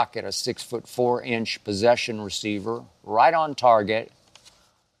Lockett, a 6'4" possession receiver, right on target.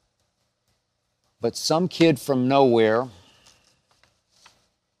 But some kid from nowhere,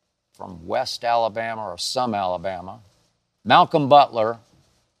 from West Alabama or some Alabama, Malcolm Butler,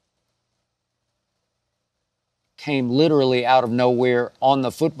 came literally out of nowhere on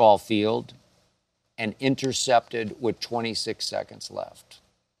the football field and intercepted with 26 seconds left.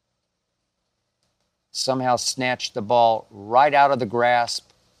 Somehow snatched the ball right out of the grasp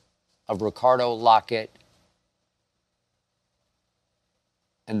of Ricardo Lockett,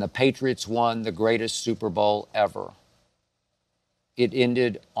 and the Patriots won the greatest Super Bowl ever. It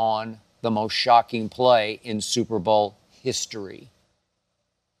ended on the most shocking play in Super Bowl history.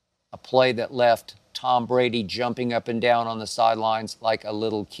 A play that left Tom Brady jumping up and down on the sidelines like a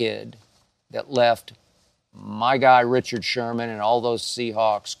little kid, that left my guy Richard Sherman and all those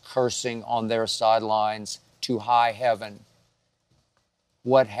Seahawks cursing on their sidelines to high heaven.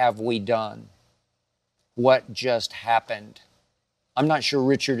 What have we done? What just happened? I'm not sure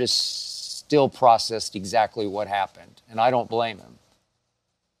Richard has still processed exactly what happened, and I don't blame him.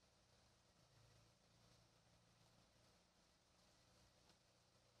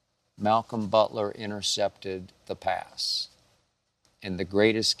 Malcolm Butler intercepted the pass, and the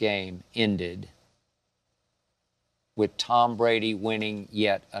greatest game ended with Tom Brady winning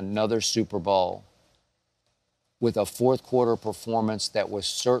yet another Super Bowl with a fourth quarter performance that was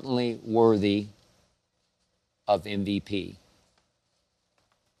certainly worthy of MVP.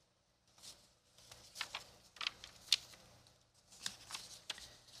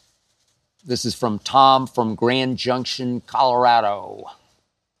 This is from Tom from Grand Junction, Colorado.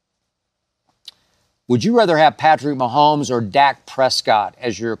 Would you rather have Patrick Mahomes or Dak Prescott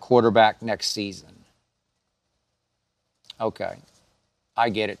as your quarterback next season? Okay, I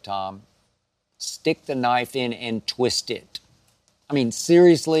get it, Tom. Stick the knife in and twist it. I mean,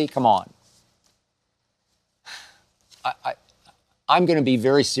 seriously, come on. I'm going to be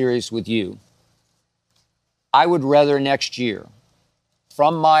very serious with you. I would rather next year,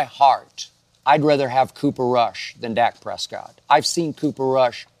 from my heart, I'd rather have Cooper Rush than Dak Prescott. I've seen Cooper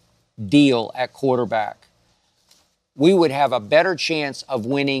Rush deal at quarterback. We would have a better chance of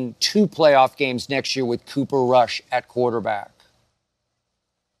winning 2 playoff games next year with Cooper Rush at quarterback.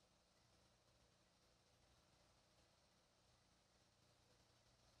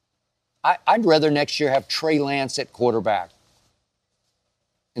 I'd rather next year have Trey Lance at quarterback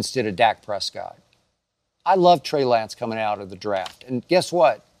instead of Dak Prescott. I love Trey Lance coming out of the draft. And guess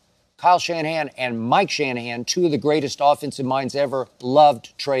what? Kyle Shanahan and Mike Shanahan, 2 of the greatest offensive minds ever,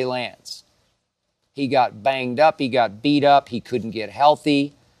 loved Trey Lance. He got banged up. He got beat up. He couldn't get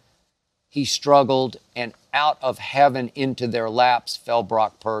healthy. He struggled, and out of heaven into their laps fell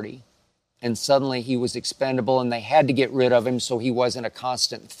Brock Purdy. And suddenly he was expendable, and they had to get rid of him so he wasn't a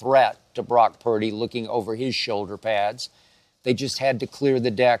constant threat to Brock Purdy looking over his shoulder pads. They just had to clear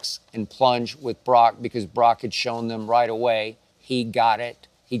the decks and plunge with Brock because Brock had shown them right away he got it.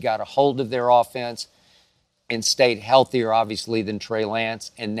 He got a hold of their offense and stayed healthier, obviously, than Trey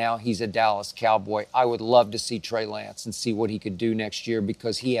Lance, and now he's a Dallas Cowboy. I would love to see Trey Lance and see what he could do next year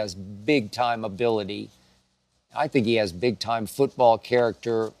because he has big-time ability. I think he has big-time football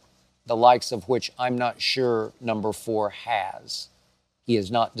character, the likes of which I'm not sure number 4 has. He has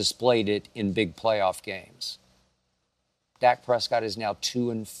not displayed it in big playoff games. Dak Prescott is now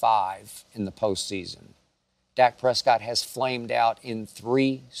 2-5 in the postseason. Dak Prescott has flamed out in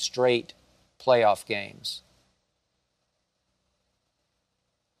 3 straight playoff games.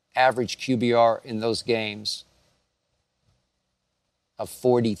 Average QBR in those games of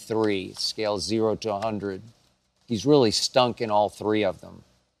 43, scale 0 to 100. He's really stunk in all 3 of them.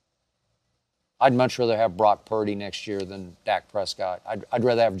 I'd much rather have Brock Purdy next year than Dak Prescott. I'd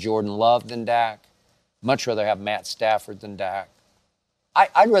rather have Jordan Love than Dak. Much rather have Matt Stafford than Dak.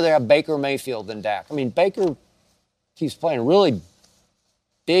 I'd rather have Baker Mayfield than Dak. I mean, Baker keeps playing really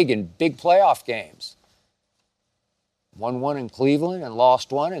big in big playoff games. Won one in Cleveland and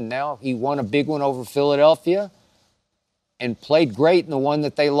lost one, and now he won a big one over Philadelphia. and played great in the one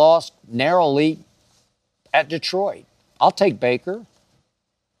that they lost narrowly at Detroit. I'll take Baker.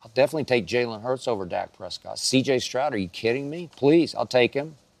 I'll definitely take Jalen Hurts over Dak Prescott. C.J. Stroud, are you kidding me? Please, I'll take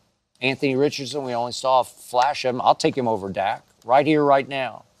him. Anthony Richardson, we only saw a flash of him. I'll take him over Dak right here, right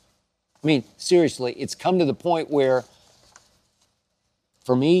now. I mean, seriously, it's come to the point where,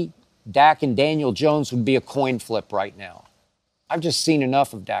 for me, Dak and Daniel Jones would be a coin flip right now. I've just seen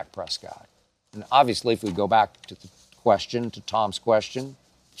enough of Dak Prescott. And obviously, if we go back to the question, to Tom's question,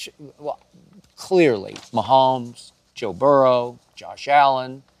 well, clearly, Mahomes, Joe Burrow, Josh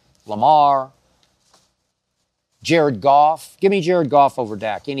Allen, Lamar, Jared Goff. Give me Jared Goff over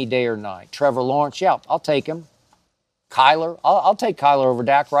Dak any day or night. Trevor Lawrence, yeah, I'll take him. Kyler, I'll take Kyler over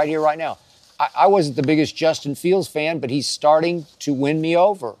Dak right here, right now. I wasn't the biggest Justin Fields fan, but he's starting to win me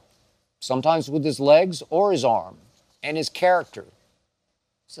over. Sometimes with his legs or his arm and his character.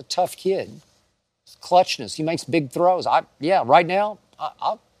 He's a tough kid. His clutchness. He makes big throws. Right now,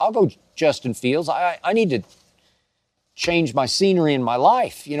 I'll go Justin Fields. I need to change my scenery in my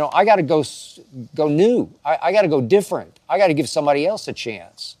life. You know, I got to go new. I got to go different. I got to give somebody else a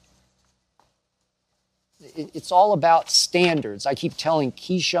chance. It's all about standards. I keep telling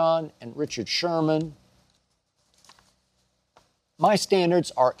Keyshawn and Richard Sherman, my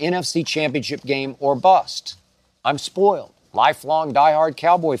standards are NFC Championship game or bust. I'm spoiled. Lifelong diehard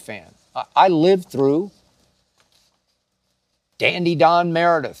Cowboy fan. I lived through Dandy Don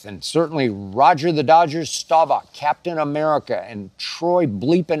Meredith and certainly Roger the Dodgers Staubach, Captain America, and Troy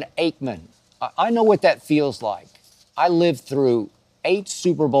Bleepin' Aikman. I know what that feels like. I lived through 8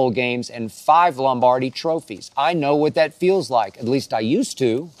 Super Bowl games and 5 Lombardi trophies. I know what that feels like. At least I used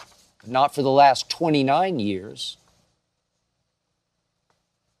to, not for the last 29 years.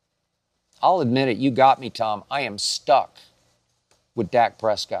 I'll admit it, you got me, Tom. I am stuck with Dak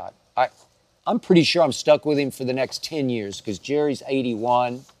Prescott. I'm pretty sure I'm stuck with him for the next 10 years because Jerry's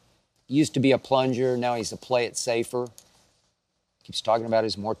 81. He used to be a plunger. Now he's a play it safer. Keeps talking about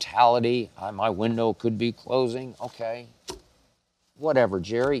his mortality. My window could be closing. Okay. Whatever,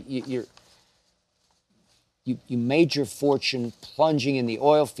 Jerry. You made your fortune plunging in the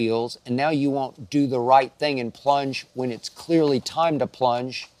oil fields, and now you won't do the right thing and plunge when it's clearly time to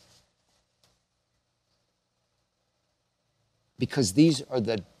plunge. Because these are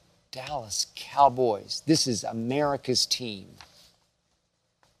the Dallas Cowboys. This is America's team.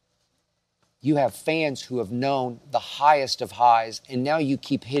 You have fans who have known the highest of highs, and now you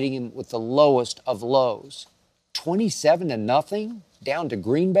keep hitting him with the lowest of lows. 27-0 down to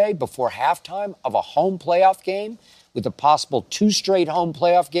Green Bay before halftime of a home playoff game with a possible 2 straight home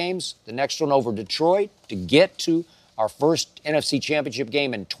playoff games, the next one over Detroit, to get to our first NFC Championship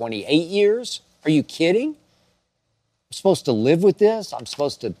game in 28 years? Are you kidding? I'm supposed to live with this? I'm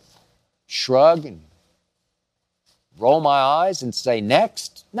supposed to shrug and roll my eyes and say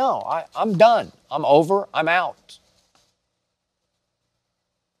next? No, I'm done. I'm over. I'm out.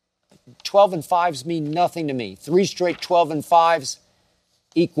 12-5s mean nothing to me. 3 straight 12-5s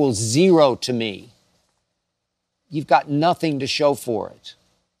equals 0 to me. You've got nothing to show for it.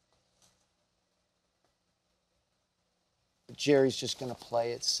 But Jerry's just going to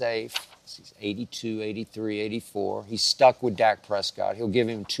play it safe. He's 82, 83, 84. He's stuck with Dak Prescott. He'll give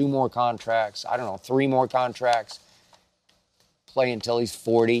him 2 more contracts. I don't know, 3 more contracts. Play until he's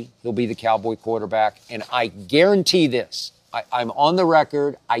 40. He'll be the Cowboy quarterback. And I guarantee this. I'm on the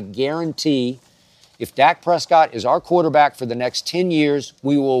record. I guarantee if Dak Prescott is our quarterback for the next 10 years,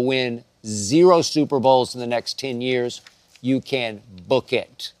 we will win 0 Super Bowls in the next 10 years. You can book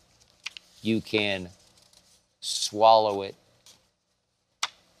it. You can swallow it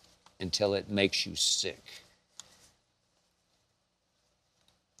until it makes you sick.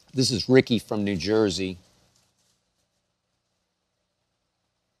 This is Ricky from New Jersey.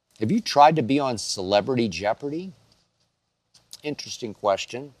 Have you tried to be on Celebrity Jeopardy? Interesting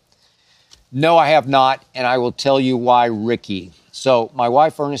question. No, I have not, and I will tell you why, Ricky. So my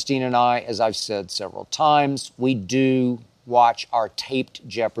wife Ernestine and I, as I've said several times, we do watch our taped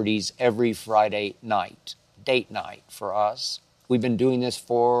Jeopardies every Friday night, date night for us. We've been doing this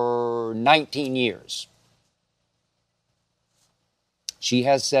for 19 years. She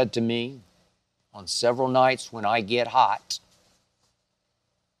has said to me on several nights when I get hot,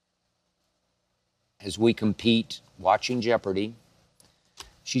 as we compete watching Jeopardy,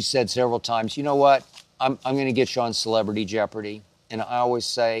 she said several times, you know what, I'm going to get you on Celebrity Jeopardy. And I always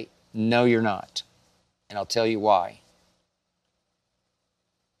say, no, you're not. And I'll tell you why.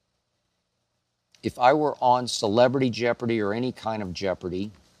 If I were on Celebrity Jeopardy or any kind of Jeopardy,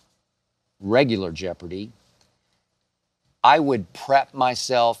 regular Jeopardy, I would prep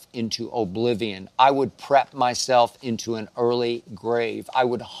myself into oblivion. I would prep myself into an early grave. I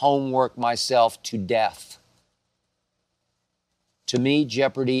would homework myself to death. To me,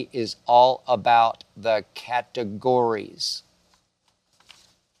 Jeopardy is all about the categories.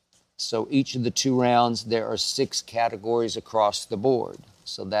 So each of the 2 rounds, there are 6 categories across the board.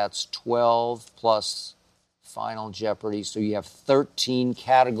 So that's 12 plus Final Jeopardy. So you have 13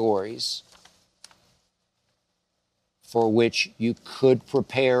 categories for which you could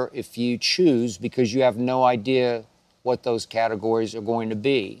prepare if you choose, because you have no idea what those categories are going to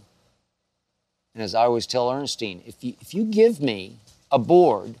be. And as I always tell Ernestine, if you give me a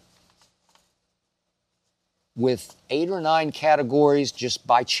board with 8 or 9 categories just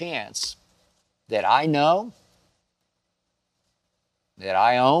by chance that I know, that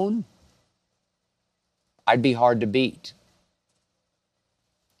I own, I'd be hard to beat.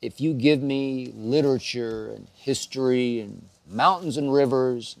 If you give me literature and history and mountains and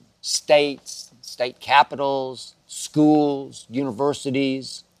rivers, states, state capitals, schools,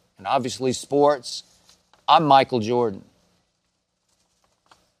 universities, and obviously sports, I'm Michael Jordan.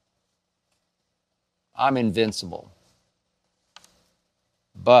 I'm invincible.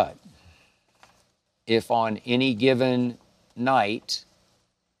 But if on any given night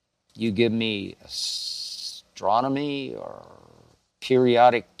you give me astronomy or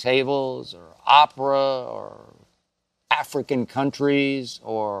periodic tables or opera or African countries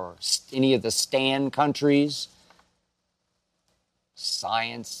or any of the Stan countries,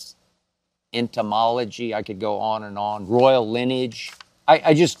 science, entomology, I could go on and on, royal lineage,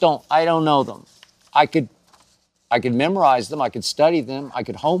 I don't know them. I could memorize them, I could study them, I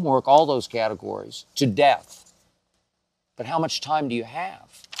could homework all those categories to death. But how much time do you have?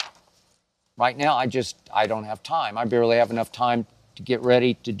 Right now, I don't have time. I barely have enough time to get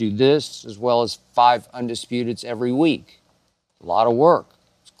ready to do this, as well as 5 Undisputeds every week. A lot of work.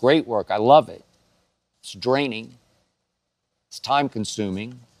 It's great work. I love it. It's draining. It's time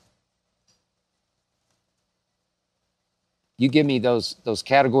consuming. You give me those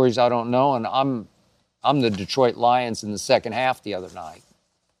categories I don't know, and I'm the Detroit Lions in the second half the other night.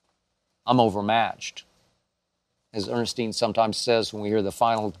 I'm overmatched. As Ernestine sometimes says when we hear the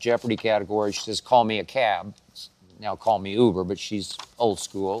Final Jeopardy category, she says, call me a cab. Now call me Uber, but she's old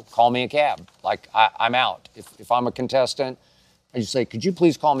school. Call me a cab. Like, I'm out. If I'm a contestant, I just say, could you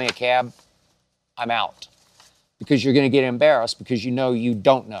please call me a cab? I'm out. Because you're going to get embarrassed because you know you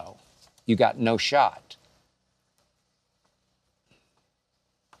don't know. You got no shot.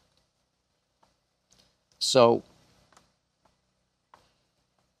 So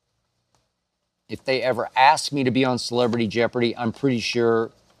if they ever ask me to be on Celebrity Jeopardy, I'm pretty sure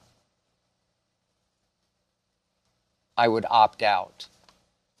I would opt out.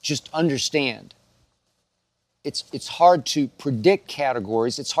 Just understand, it's hard to predict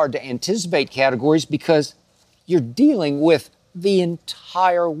categories. It's hard to anticipate categories because you're dealing with the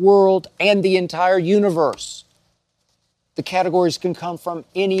entire world and the entire universe. The categories can come from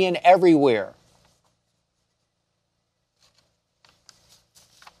any and everywhere.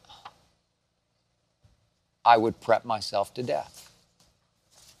 I would prep myself to death.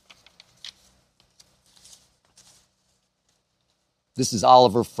 This is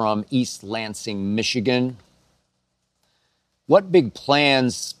Oliver from East Lansing, Michigan. What big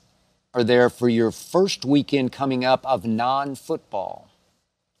plans are there for your first weekend coming up of non-football?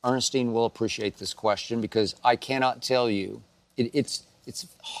 Ernestine will appreciate this question because I cannot tell you. It's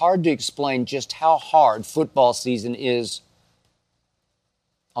hard to explain just how hard football season is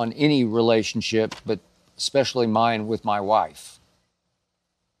on any relationship, but especially mine with my wife.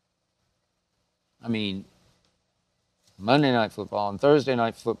 I mean, Monday night football and Thursday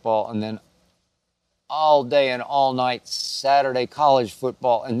night football, and then all day and all night Saturday college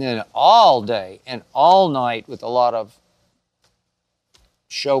football, and then all day and all night with a lot of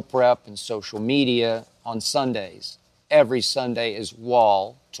show prep and social media on Sundays. Every Sunday is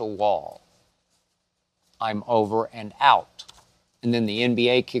wall to wall. I'm over and out. And then the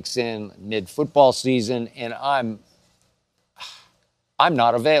NBA kicks in mid-football season, and I'm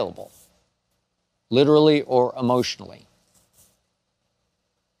not available, literally or emotionally.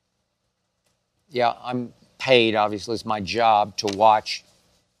 Yeah, I'm paid, obviously, it's my job to watch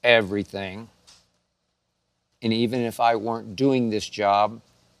everything. And even if I weren't doing this job,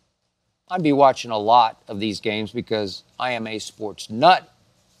 I'd be watching a lot of these games because I am a sports nut.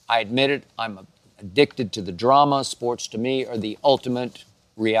 I admit it, I'm addicted to the drama. Sports to me are the ultimate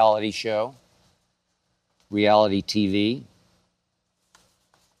reality show, reality TV.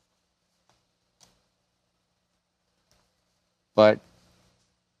 But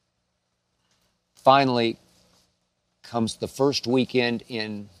finally, comes the first weekend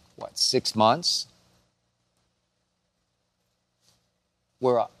in, 6 months,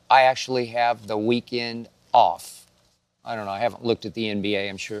 where I actually have the weekend off. I don't know. I haven't looked at the NBA.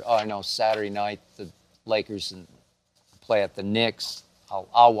 I'm sure. Oh, I know Saturday night the Lakers play at the Knicks.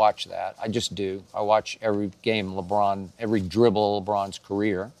 I'll watch that. I just do. I watch every game LeBron, every dribble of LeBron's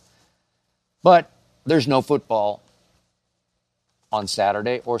career. But there's no football on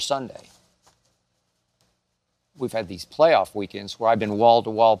Saturday or Sunday. We've had these playoff weekends where I've been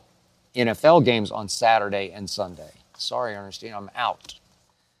wall-to-wall NFL games on Saturday and Sunday. Sorry, Ernestine, I'm out.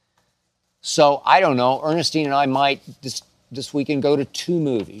 So I don't know. Ernestine and I might this weekend go to 2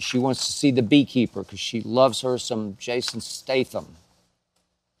 movies. She wants to see The Beekeeper because she loves her some Jason Statham.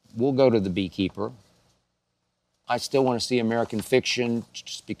 We'll go to The Beekeeper. I still want to see American Fiction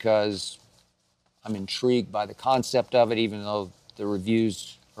just because I'm intrigued by the concept of it, even though the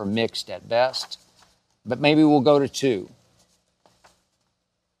reviews are mixed at best. But maybe we'll go to 2.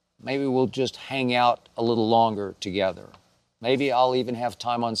 Maybe we'll just hang out a little longer together. Maybe I'll even have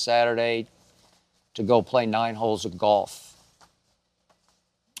time on Saturday to go play 9 holes of golf.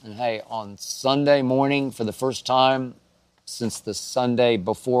 And hey, on Sunday morning, for the first time since the Sunday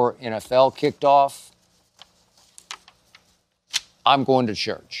before NFL kicked off, I'm going to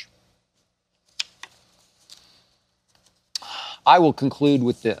church. I will conclude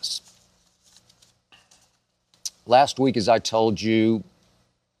with this. Last week, as I told you,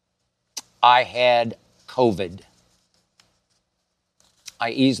 I had COVID.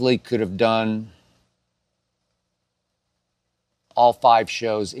 I easily could have done all 5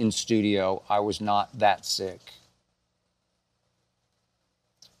 shows in studio. I was not that sick.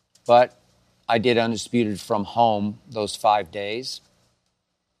 But I did Undisputed from home those 5 days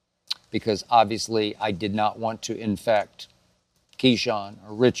because obviously I did not want to infect Keyshawn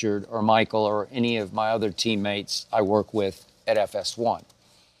or Richard or Michael or any of my other teammates I work with at FS1.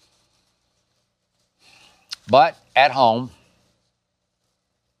 But at home,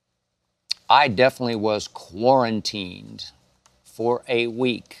 I definitely was quarantined for a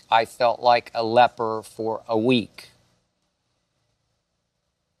week. I felt like a leper for a week.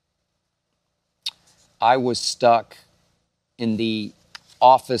 I was stuck in the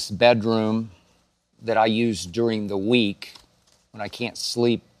office bedroom that I use during the week when I can't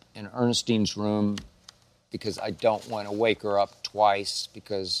sleep in Ernestine's room because I don't want to wake her up twice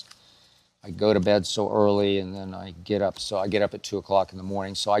because I go to bed so early and then I get up. So I get up at 2 o'clock in the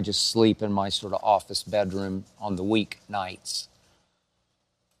morning. So I just sleep in my sort of office bedroom on the week nights.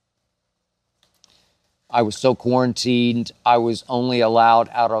 I was so quarantined, I was only allowed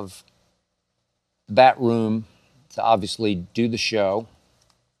out of that room to obviously do the show,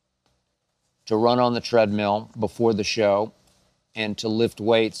 to run on the treadmill before the show, and to lift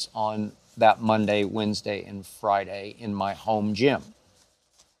weights on that Monday, Wednesday, and Friday in my home gym.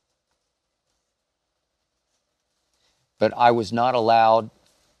 But I was not allowed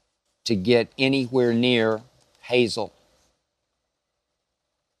to get anywhere near Hazel.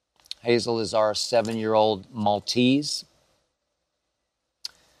 Hazel is our 7-year-old Maltese.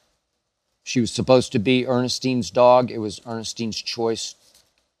 She was supposed to be Ernestine's dog. It was Ernestine's choice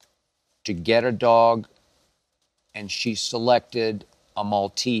to get a dog, and she selected a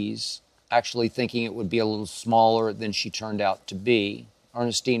Maltese, actually thinking it would be a little smaller than she turned out to be.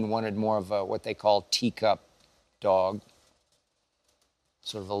 Ernestine wanted more of a what they call teacup dog,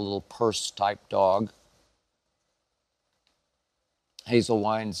 sort of a little purse-type dog. Hazel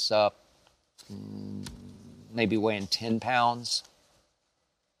winds up maybe weighing 10 pounds.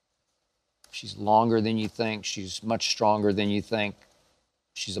 She's longer than you think. She's much stronger than you think.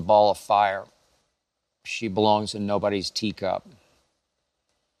 She's a ball of fire. She belongs in nobody's teacup.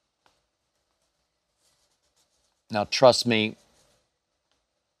 Now, trust me,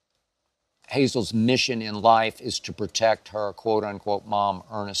 Hazel's mission in life is to protect her quote-unquote mom,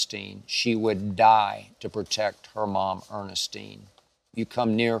 Ernestine. She would die to protect her mom, Ernestine. You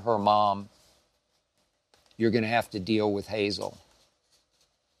come near her mom, you're going to have to deal with Hazel.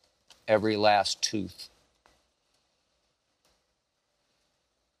 Every last tooth.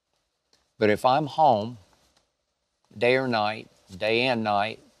 But if I'm home, day or night, day and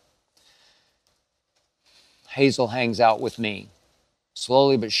night, Hazel hangs out with me.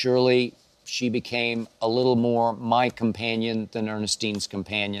 Slowly but surely, she became a little more my companion than Ernestine's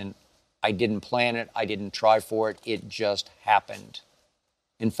companion. I didn't plan it. I didn't try for it. It just happened.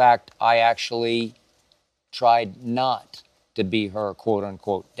 In fact, I actually tried not to be her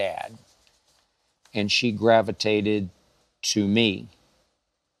quote-unquote dad. And she gravitated to me.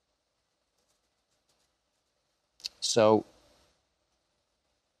 So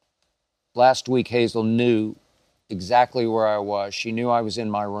last week, Hazel knew exactly where I was. She knew I was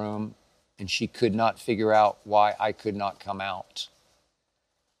in my room, and she could not figure out why I could not come out.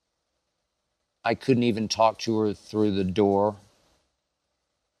 I couldn't even talk to her through the door.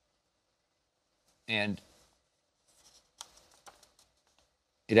 And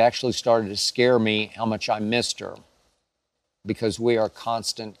it actually started to scare me how much I missed her, because we are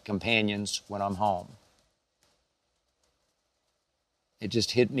constant companions when I'm home. It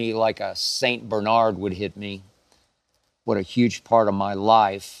just hit me like a Saint Bernard would hit me. What a huge part of my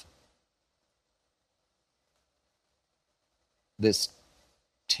life this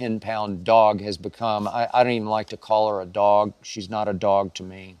 10-pound dog has become. I don't even like to call her a dog. She's not a dog to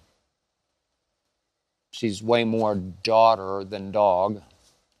me. She's way more daughter than dog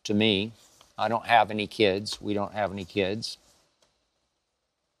to me. I don't have any kids. We don't have any kids.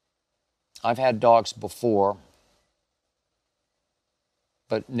 I've had dogs before,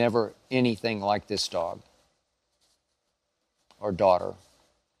 but never anything like this dog or daughter.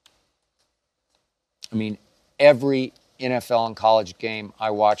 I mean, every NFL and college game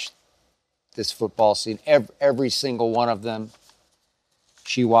I watched this football season, every single one of them,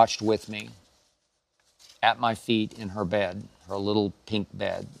 she watched with me at my feet in her bed, her little pink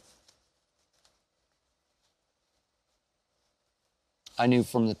bed. I knew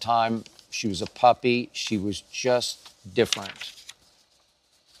from the time she was a puppy, she was just different.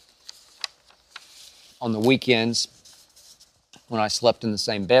 On the weekends, when I slept in the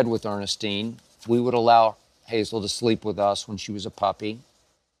same bed with Ernestine, we would allow Hazel to sleep with us when she was a puppy.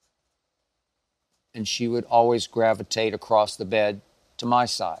 And she would always gravitate across the bed to my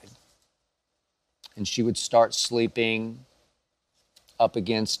side. And she would start sleeping up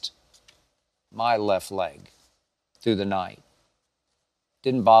against my left leg through the night.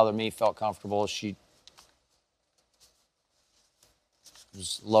 Didn't bother me, felt comfortable. She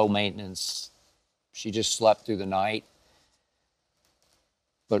was low maintenance. She just slept through the night.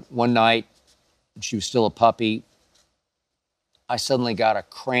 But one night, she was still a puppy, I suddenly got a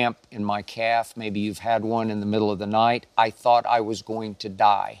cramp in my calf. Maybe you've had one in the middle of the night. I thought I was going to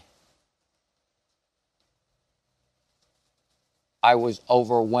die. I was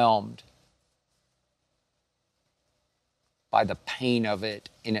overwhelmed by the pain of it,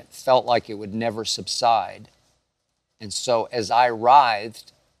 and it felt like it would never subside. And so as I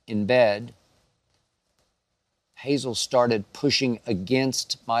writhed in bed, Hazel started pushing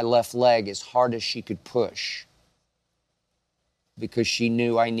against my left leg as hard as she could push because she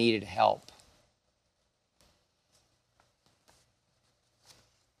knew I needed help.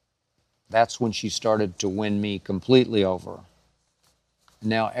 That's when she started to win me completely over.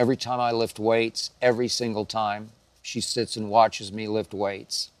 Now, every time I lift weights, every single time, she sits and watches me lift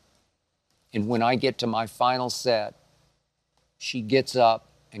weights. And when I get to my final set, she gets up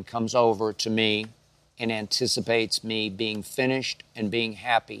and comes over to me and anticipates me being finished and being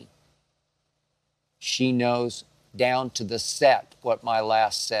happy. She knows down to the set what my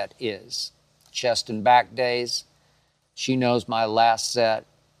last set is. Chest and back days, she knows my last set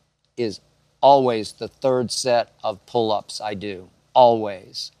is always the third set of pull-ups I do,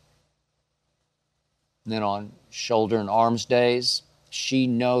 always. And then on shoulder and arms days, she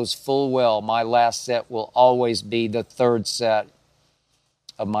knows full well my last set will always be the third set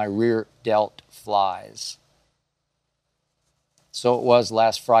of my rear delt flies. So it was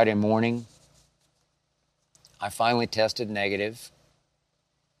last Friday morning. I finally tested negative.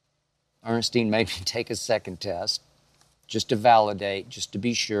 Ernestine made me take a second test just to validate, just to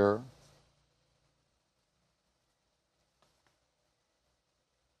be sure.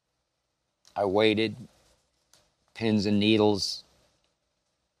 I waited, pins and needles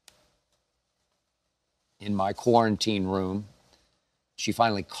in my quarantine room. She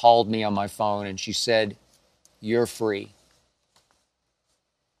finally called me on my phone and she said, "You're free."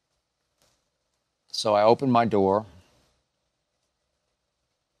 So I opened my door,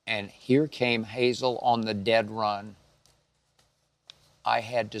 and here came Hazel on the dead run. I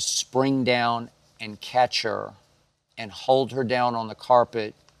had to spring down and catch her and hold her down on the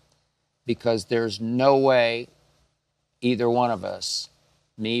carpet because there's no way either one of us,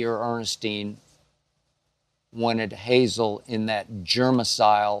 me or Ernestine, wanted Hazel in that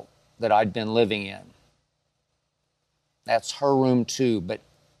germicide that I'd been living in. That's her room too, but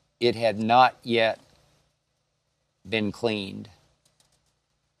it had not yet been cleaned.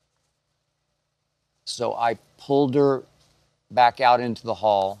 So I pulled her back out into the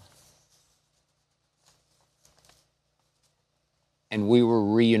hall, and we were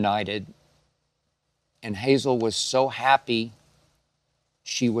reunited. And Hazel was so happy,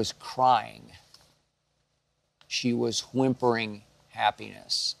 she was crying. She was whimpering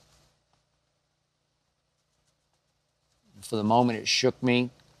happiness. For the moment, it shook me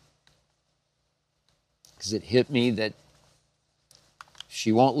because it hit me that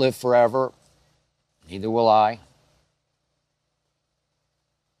she won't live forever, neither will I.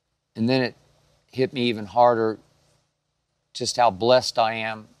 And then it hit me even harder just how blessed I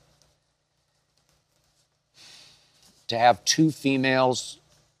am to have two females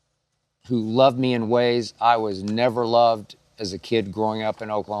who love me in ways I was never loved as a kid growing up in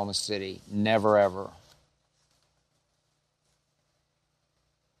Oklahoma City. Never, ever.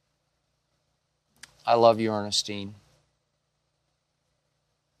 I love you, Ernestine.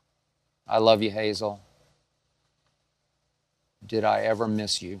 I love you, Hazel. Did I ever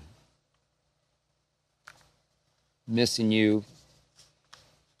miss you? Missing you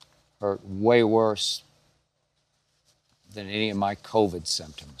hurt way worse than any of my COVID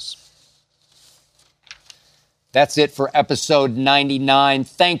symptoms. That's it for episode 99.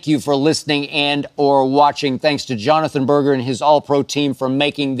 Thank you for listening and or watching. Thanks to Jonathan Berger and his All-Pro team for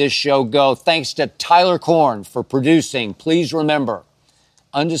making this show go. Thanks to Tyler Korn for producing. Please remember,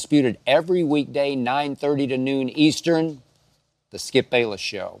 Undisputed every weekday, 9:30 to noon Eastern. The Skip Bayless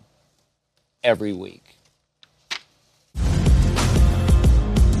Show every week.